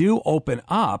they do open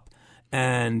up,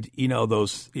 and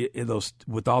those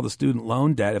with all the student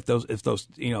loan debt, if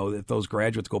those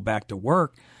graduates go back to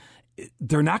work,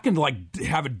 they're not going to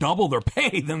have it double their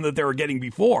pay than that they were getting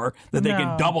before. That they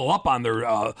can double up on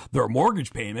their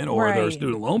mortgage payment or their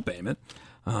student loan payment.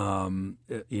 The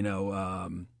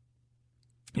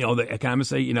economists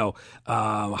say,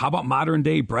 how about modern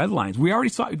day bread lines? We already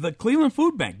saw the Cleveland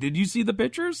Food Bank. Did you see the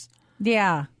pictures?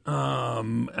 Yeah.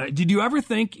 Did you ever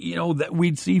think that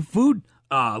we'd see food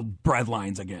bread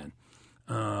lines again?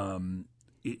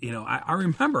 I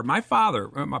remember my father,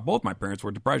 both my parents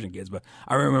were Depression kids, but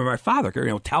I remember my father,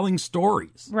 telling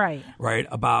stories, right,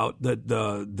 about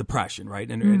the Depression, right,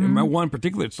 and one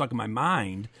particular that stuck in my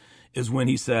mind is when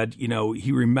he said,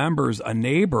 he remembers a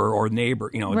neighbor, at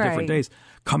different days,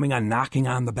 coming on, knocking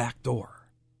on the back door.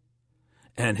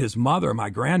 And his mother, my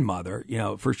grandmother,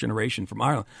 first generation from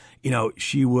Ireland,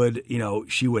 she would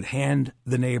hand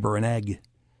the neighbor an egg,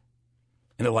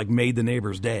 and it made the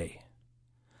neighbor's day.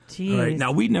 Jeez. Right.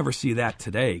 Now, we'd never see that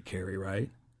today, Carrie, right?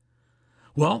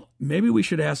 Well, maybe we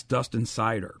should ask Dustin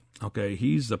Sider. Okay,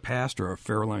 he's the pastor of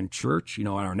Fairline Church,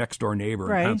 our next door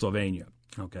neighbor in Pennsylvania.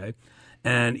 Okay,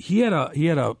 and he had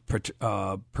a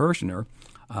parishioner,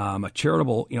 a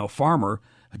charitable farmer,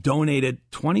 donated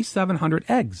 2,700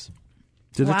 eggs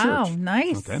to the church. Wow,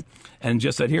 nice. Okay, and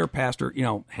just said, "Here, pastor,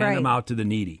 hand them out to the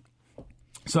needy."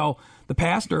 So the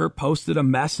pastor posted a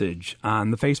message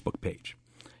on the Facebook page.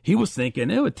 He was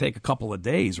thinking it would take a couple of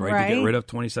days, to get rid of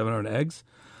 2,700 eggs.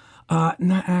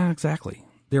 Not exactly.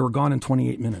 They were gone in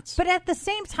 28 minutes. But at the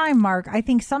same time, Mark, I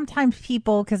think sometimes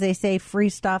people, because they say free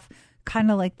stuff, kind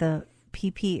of like the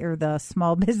PP or the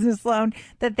small business loan,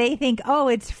 that they think, oh,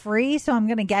 it's free, so I'm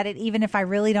going to get it even if I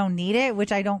really don't need it,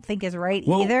 which I don't think is right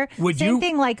either. Same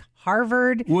thing like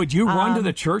Harvard. Would you run to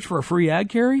the church for a free egg,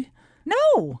 Carrie?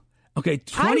 No. Okay,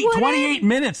 28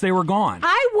 minutes, they were gone.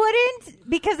 I wouldn't,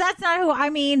 because that's not who I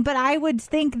mean, but I would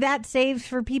think that saves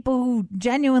for people who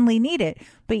genuinely need it.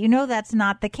 But that's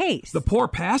not the case. The poor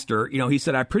pastor, he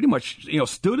said, I pretty much,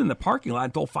 stood in the parking lot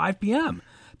until 5 p.m.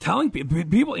 telling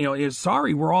people,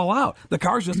 sorry, we're all out. The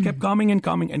cars just kept coming and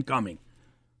coming and coming.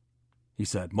 He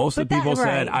said, most of the people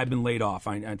said, I've been laid off.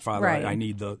 Father, I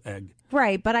need the egg.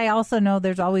 Right, but I also know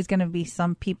there's always going to be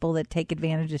some people that take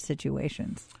advantage of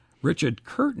situations. Richard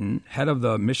Curtin, head of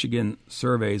the Michigan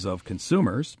Surveys of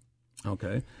Consumers,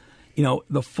 the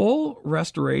full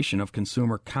restoration of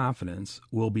consumer confidence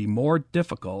will be more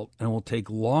difficult and will take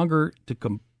longer to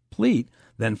complete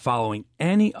than following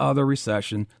any other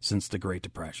recession since the Great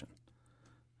Depression.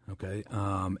 Okay,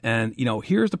 and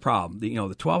here's the problem: the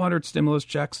 1,200 stimulus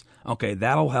checks. Okay,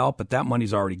 that'll help, but that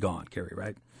money's already gone, Carrie.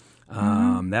 Right?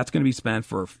 That's going to be spent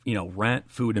for,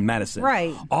 rent, food, and medicine.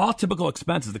 Right. All typical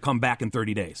expenses that come back in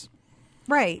 30 days.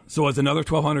 Right. So is another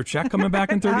 1,200 check coming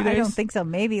back in 30 days? I don't think so.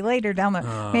 Maybe later down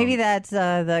the maybe that's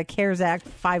the CARES Act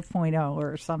 5.0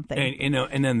 or something.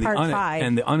 And then Part 5.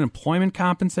 And the unemployment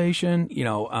compensation.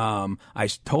 I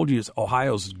told you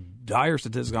Ohio's dire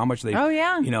statistics how much they. Oh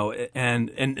yeah.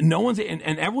 And no one's and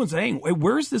everyone's saying,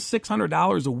 where's this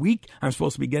 $600 a week I'm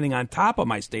supposed to be getting on top of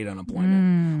my state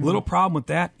unemployment? Little problem with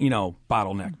that,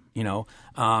 bottleneck.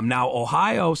 Now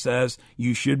Ohio says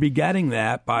you should be getting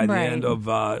that by the end of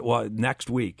next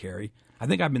week, Carrie. I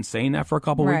think I've been saying that for a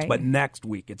couple of weeks, but next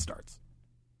week it starts.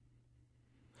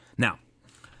 Now,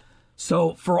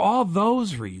 so for all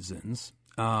those reasons,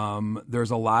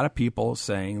 there's a lot of people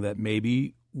saying that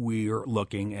maybe we're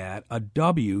looking at a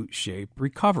W-shaped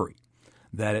recovery,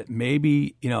 that it may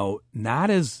be, not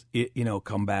as,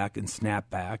 come back and snap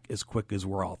back as quick as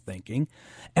we're all thinking.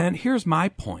 And here's my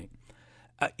point.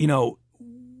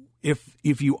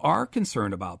 If you are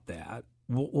concerned about that,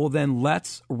 well, then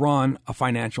let's run a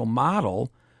financial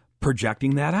model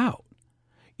projecting that out.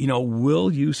 Will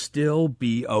you still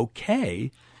be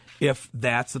okay if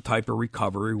that's the type of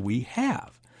recovery we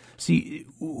have? See,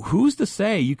 who's to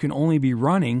say you can only be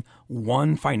running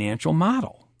one financial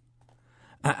model?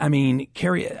 I mean,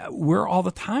 Carrie, we're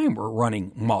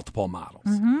running multiple models.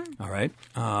 All right.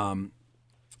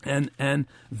 And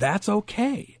that's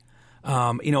okay.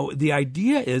 The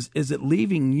idea is it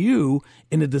leaving you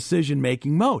in a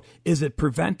decision-making mode? Is it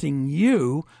preventing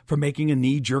you from making a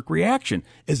knee-jerk reaction?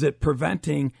 Is it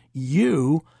preventing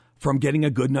you from getting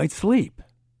a good night's sleep?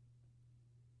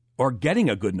 Or getting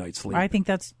a good night's sleep? I think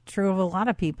that's true of a lot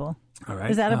of people. All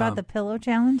right. Is that about the pillow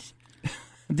challenge?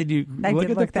 Did you look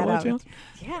at the pillow challenge?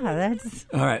 Yeah, that's...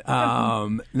 All right.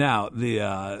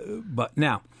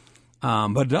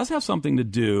 But it does have something to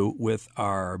do with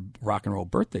our rock and roll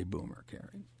birthday boomer,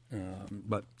 Carrie.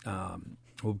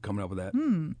 We'll be coming up with that.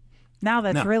 Now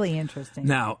that's really interesting.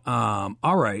 Now,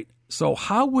 all right. So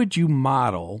how would you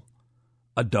model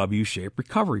a W-shaped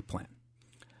recovery plan?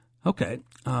 Okay.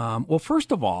 Well,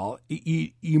 first of all,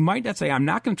 you might not say, I'm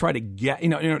not going to try to get,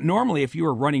 normally if you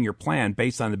were running your plan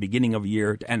based on the beginning of a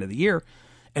year to end of the year,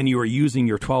 and you are using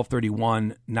your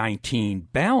 12/31/19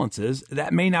 balances,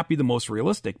 that may not be the most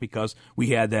realistic because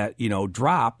we had that,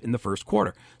 drop in the first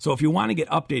quarter. So if you want to get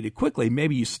updated quickly,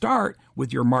 maybe you start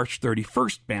with your March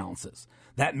 31st balances.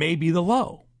 That may be the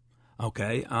low.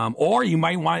 Okay. Or you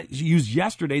might want to use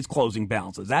yesterday's closing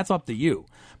balances. That's up to you.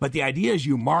 But the idea is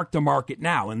you mark the market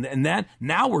now. And then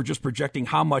now we're just projecting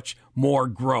how much more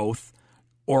growth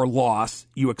or loss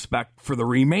you expect for the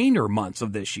remainder months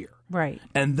of this year. Right.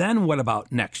 And then what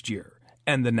about next year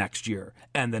and the next year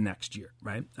and the next year,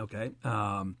 right? Okay.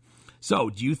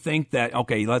 So do you think that,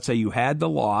 okay, let's say you had the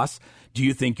loss. Do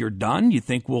you think you're done? You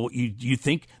think, you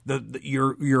think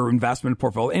your investment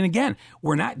portfolio, and again,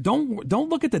 don't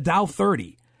look at the Dow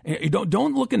 30.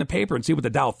 Don't look in the paper and see what the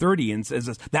Dow 30 and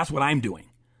says that's what I'm doing.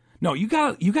 No, you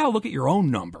gotta look at your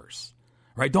own numbers,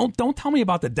 right? Don't tell me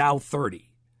about the Dow 30.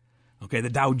 Okay,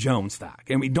 the Dow Jones stock.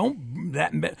 I mean,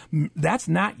 that's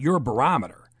not your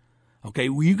barometer. Okay,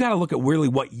 well, you got to look at really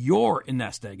what your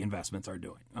nest egg investments are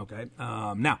doing. Okay,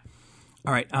 now,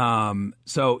 all right.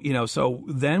 So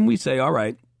then we say, all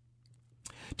right.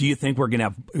 Do you think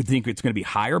think it's going to be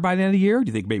higher by the end of the year? Do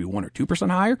you think maybe 1 or 2%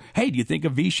 higher? Hey, do you think a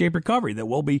V-shaped recovery that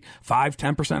will be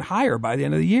 5-10% higher by the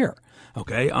end of the year?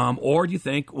 Okay. Or do you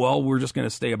think, well, we're just going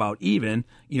to stay about even,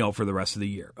 for the rest of the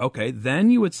year? Okay. Then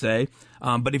you would say,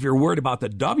 but if you're worried about the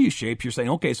W shapes, you're saying,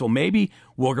 okay, so maybe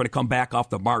we're going to come back off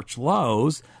the March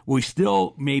lows. We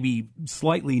still maybe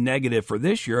slightly negative for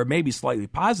this year, maybe slightly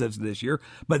positive this year,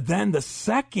 but then the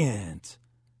second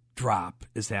drop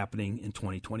is happening in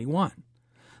 2021.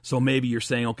 So maybe you're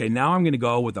saying, okay, now I'm going to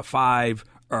go with a 5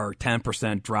 or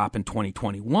 10% drop in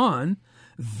 2021.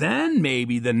 Then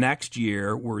maybe the next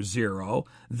year we're 0.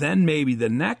 Then maybe the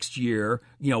next year,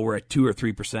 we're at 2 or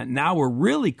 3%. Now we're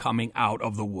really coming out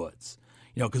of the woods,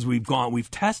 because we've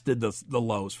tested the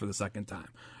lows for the second time.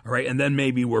 All right. And then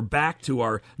maybe we're back to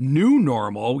our new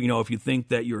normal. If you think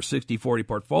that your 60-40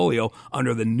 portfolio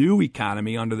under the new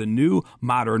economy, under the new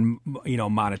modern,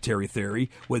 monetary theory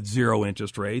with 0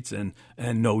 interest rates and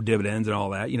no dividends and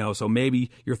all that, so maybe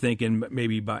you're thinking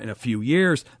maybe in a few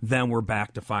years, then we're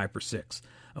back to 5 or 6,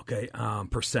 okay,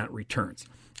 percent returns.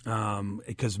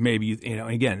 Because maybe,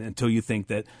 again, until you think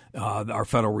that our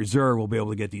Federal Reserve will be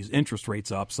able to get these interest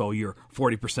rates up, so your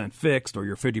 40% fixed or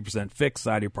your 50% fixed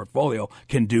side of your portfolio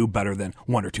can do better than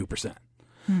 1 or 2%.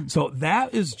 So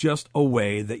that is just a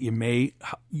way that you may,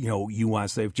 you want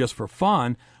to say, just for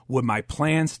fun, would my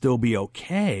plan still be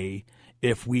okay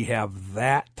if we have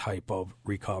that type of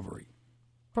recovery?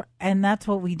 And that's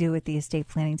what we do with the estate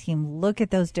planning team. Look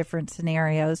at those different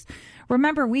scenarios.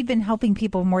 Remember, we've been helping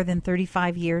people more than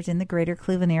 35 years in the greater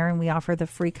Cleveland area, and we offer the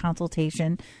free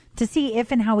consultation to see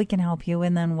if and how we can help you,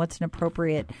 and then what's an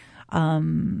appropriate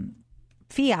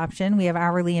fee option. We have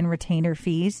hourly and retainer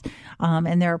fees,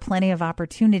 and there are plenty of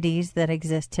opportunities that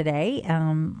exist today.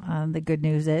 The good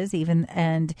news is,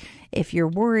 and if you're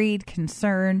worried,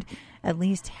 concerned, at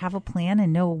least have a plan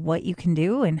and know what you can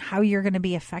do and how you're going to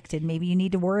be affected. Maybe you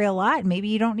need to worry a lot. Maybe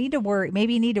you don't need to worry.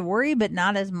 Maybe you need to worry, but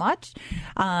not as much.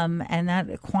 And that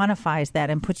quantifies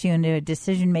that and puts you into a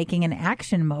decision-making and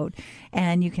action mode.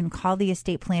 And you can call the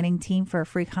estate planning team for a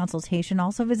free consultation.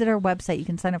 Also visit our website. You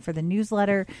can sign up for the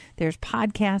newsletter. There's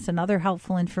podcasts and other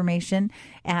helpful information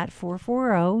at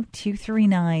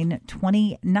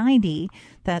 440-239-2090.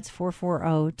 That's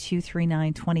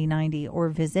 440-239-2090. Or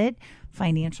visit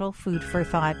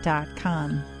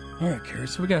financialfoodforthought.com. All right, Carrie.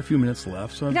 So we got a few minutes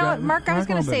left. So Mark, I was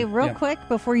going to say real quick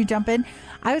before you jump in,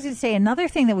 I was going to say another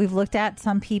thing that we've looked at,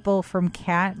 some people from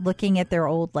CAT looking at their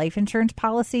old life insurance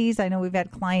policies. I know we've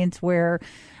had clients where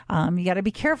you got to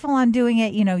be careful on doing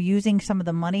it, using some of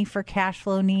the money for cash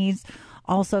flow needs.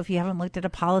 Also, if you haven't looked at a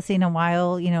policy in a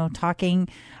while, talking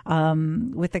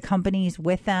with the companies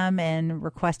with them and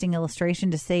requesting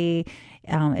illustration to say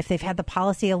if they've had the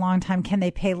policy a long time, can they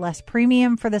pay less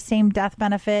premium for the same death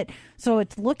benefit? So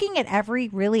it's looking at every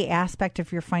really aspect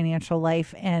of your financial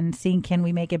life and seeing, can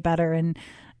we make it better? And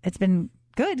it's been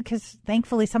good because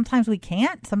thankfully sometimes we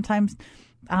can't,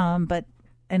 but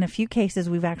in a few cases,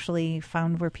 we've actually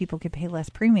found where people could pay less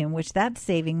premium, which that's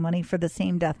saving money for the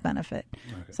same death benefit.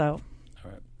 Okay. So.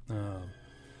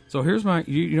 So here's my,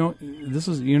 this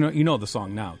is, you know the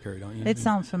song now, Carrie, don't you? It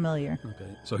sounds familiar.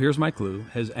 Okay. So here's my clue.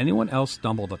 Has anyone else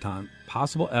stumbled upon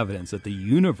possible evidence that the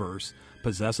universe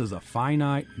possesses a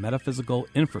finite metaphysical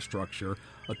infrastructure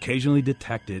occasionally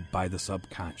detected by the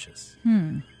subconscious?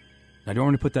 Now, do you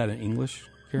want me to put that in English,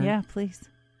 Carrie? Yeah, please.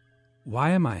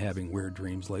 Why am I having weird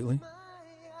dreams lately?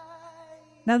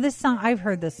 Now, this song, I've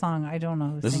heard this song. I don't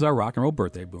know. This is our rock and roll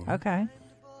birthday boom. Okay.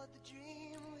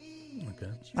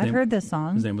 Okay. I've heard this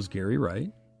song. His name was Gary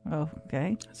Wright. Oh,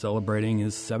 okay. Celebrating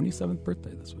his 77th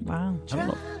birthday this week. Wow. I don't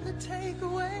know.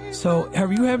 So,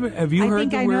 have you heard the Weird Dreams? I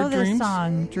think I know this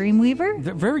song, Dreamweaver.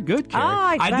 They're very good, Carrie.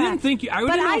 Oh, I didn't think I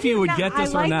didn't know if you would get this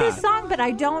or not. I like this song, but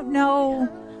I don't know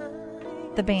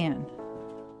the band.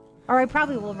 Or I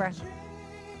probably will.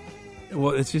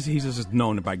 Well, it's just he's just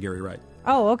known by Gary Wright.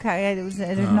 Oh, okay. There's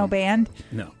no band?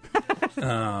 No.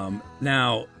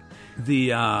 Now,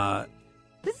 the...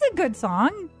 This is a good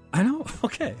song. I know.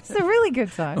 Okay. It's a really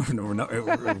good song. We're to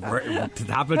the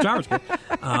top of the charts.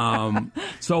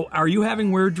 So, are you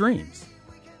having weird dreams?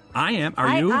 I am.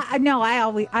 Are you? No,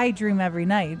 I dream every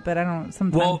night, but I don't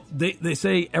sometimes. Well, they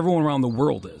say everyone around the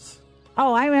world is.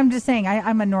 Oh, I'm just saying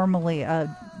I'm normally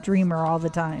a dreamer all the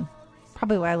time.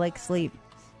 Probably why I like sleep.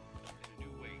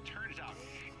 Turns out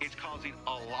it's causing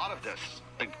a lot of this,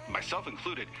 myself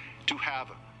included, to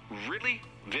have really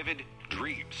vivid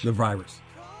dreams. The virus.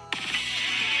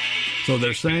 So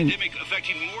they're saying... The pandemic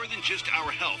affecting more than just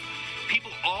our health.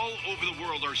 People all over the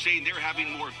world are saying they're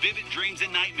having more vivid dreams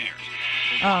and nightmares.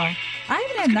 Oh, I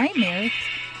haven't had nightmares.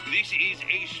 This is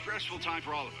a stressful time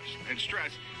for all of us, and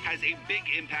stress has a big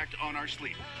impact on our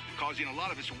sleep, causing a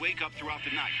lot of us to wake up throughout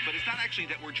the night. But it's not actually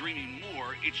that we're dreaming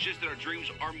more, it's just that our dreams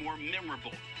are more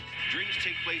memorable. Dreams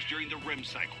take place during the REM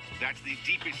cycle. That's the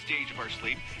deepest stage of our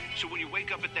sleep. So when you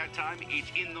wake up at that time,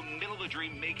 it's in the middle of the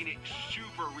dream, making it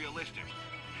super realistic.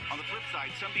 On the flip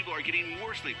side, some people are getting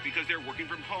more sleep because they're working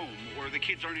from home or the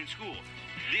kids aren't in school.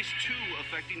 This, too,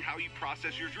 affecting how you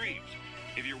process your dreams.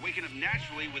 If you're waking up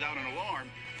naturally without an alarm,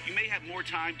 you may have more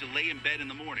time to lay in bed in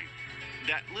the morning.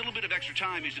 That little bit of extra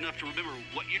time is enough to remember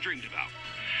what you dreamed about.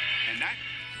 And that...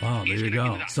 Wow, there you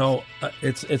go. So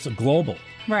it's a global.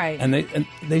 Right. And they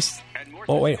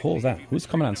oh, wait, hold on. Who's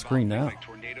coming on screen now?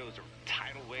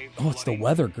 Oh, it's the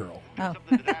weather girl. Oh.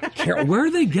 Carol, where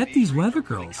do they get these weather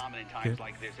girls?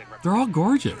 They're all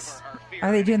gorgeous.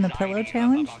 Are they doing the pillow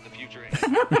challenge?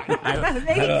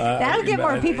 That'll get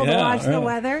more people to watch the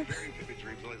weather.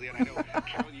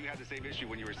 Carolyn, you had the same issue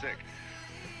when you were sick.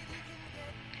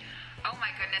 Oh my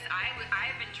goodness, I've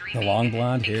been dreaming. The long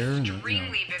blonde hair and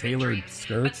the tailored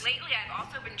skirts. But lately, I've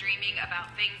also been dreaming about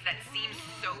things that seem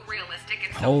so realistic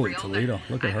and so Holy real. Toledo,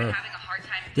 look at her. Having a hard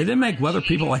time. They didn't make weather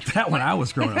people like that when I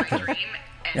was growing up there.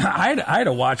 I had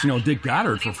to watch, Dick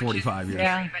Goddard for 45 years.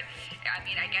 Yeah. But I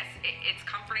mean, I guess it's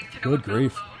comforting to Good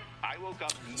grief.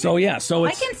 So it's...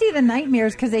 I can see the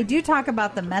nightmares because they do talk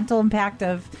about the mental impact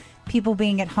of people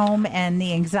being at home and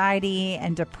the anxiety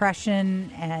and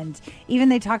depression, and even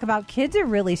they talk about kids are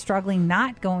really struggling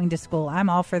not going to school. I'm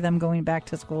all for them going back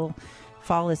to school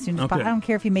fall as soon as possible. I don't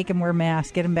care if you make them wear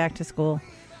masks, get them back to school.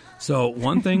 So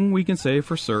one thing we can say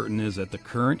for certain is that the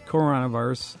current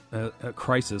coronavirus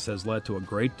crisis has led to a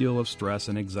great deal of stress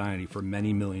and anxiety for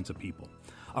many millions of people.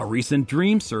 A recent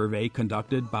dream survey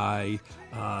conducted by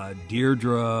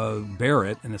Deirdre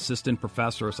Barrett, an assistant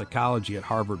professor of psychology at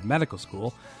Harvard Medical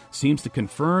School, seems to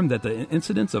confirm that the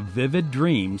incidence of vivid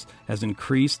dreams has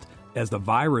increased as the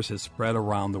virus has spread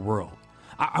around the world.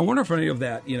 I wonder if any of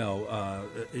that,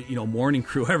 morning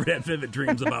crew ever had vivid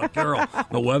dreams about Carol,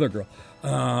 the weather girl.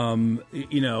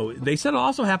 They said it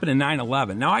also happened in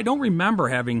 9/11. Now, I don't remember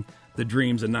having the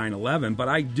dreams in 9/11, but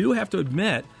I do have to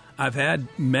admit I've had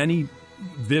many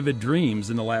vivid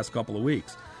dreams in the last couple of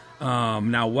weeks.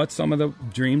 Now, what some of the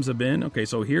dreams have been? Okay,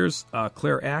 so here's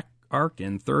Claire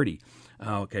Arkin, 30.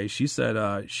 Okay, she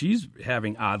said she's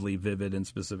having oddly vivid and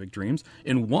specific dreams.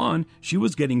 In one, she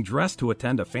was getting dressed to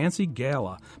attend a fancy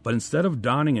gala, but instead of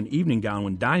donning an evening gown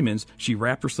with diamonds, she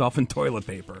wrapped herself in toilet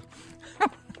paper.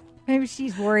 Maybe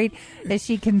she's worried. Is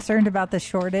she concerned about the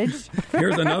shortage?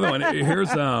 Here's another one.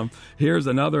 Here's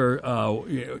another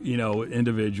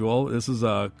individual. This is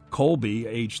Colby,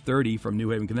 age 30, from New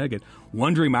Haven, Connecticut.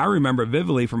 One dream I remember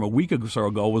vividly from a week or so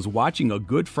ago was watching a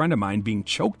good friend of mine being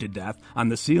choked to death on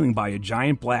the ceiling by a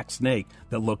giant black snake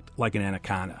that looked like an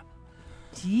anaconda.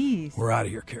 Jeez. We're out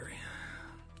of here, Carrie.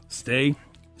 Stay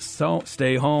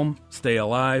home, stay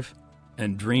alive,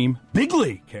 and dream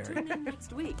bigly, Carrie.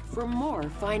 Next week for more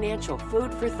financial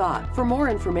food for thought. For more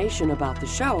information about the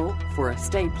show, for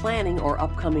estate planning or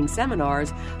upcoming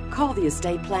seminars, call the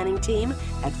estate planning team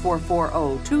at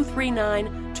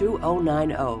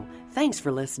 440-239-2090. Thanks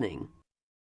for listening.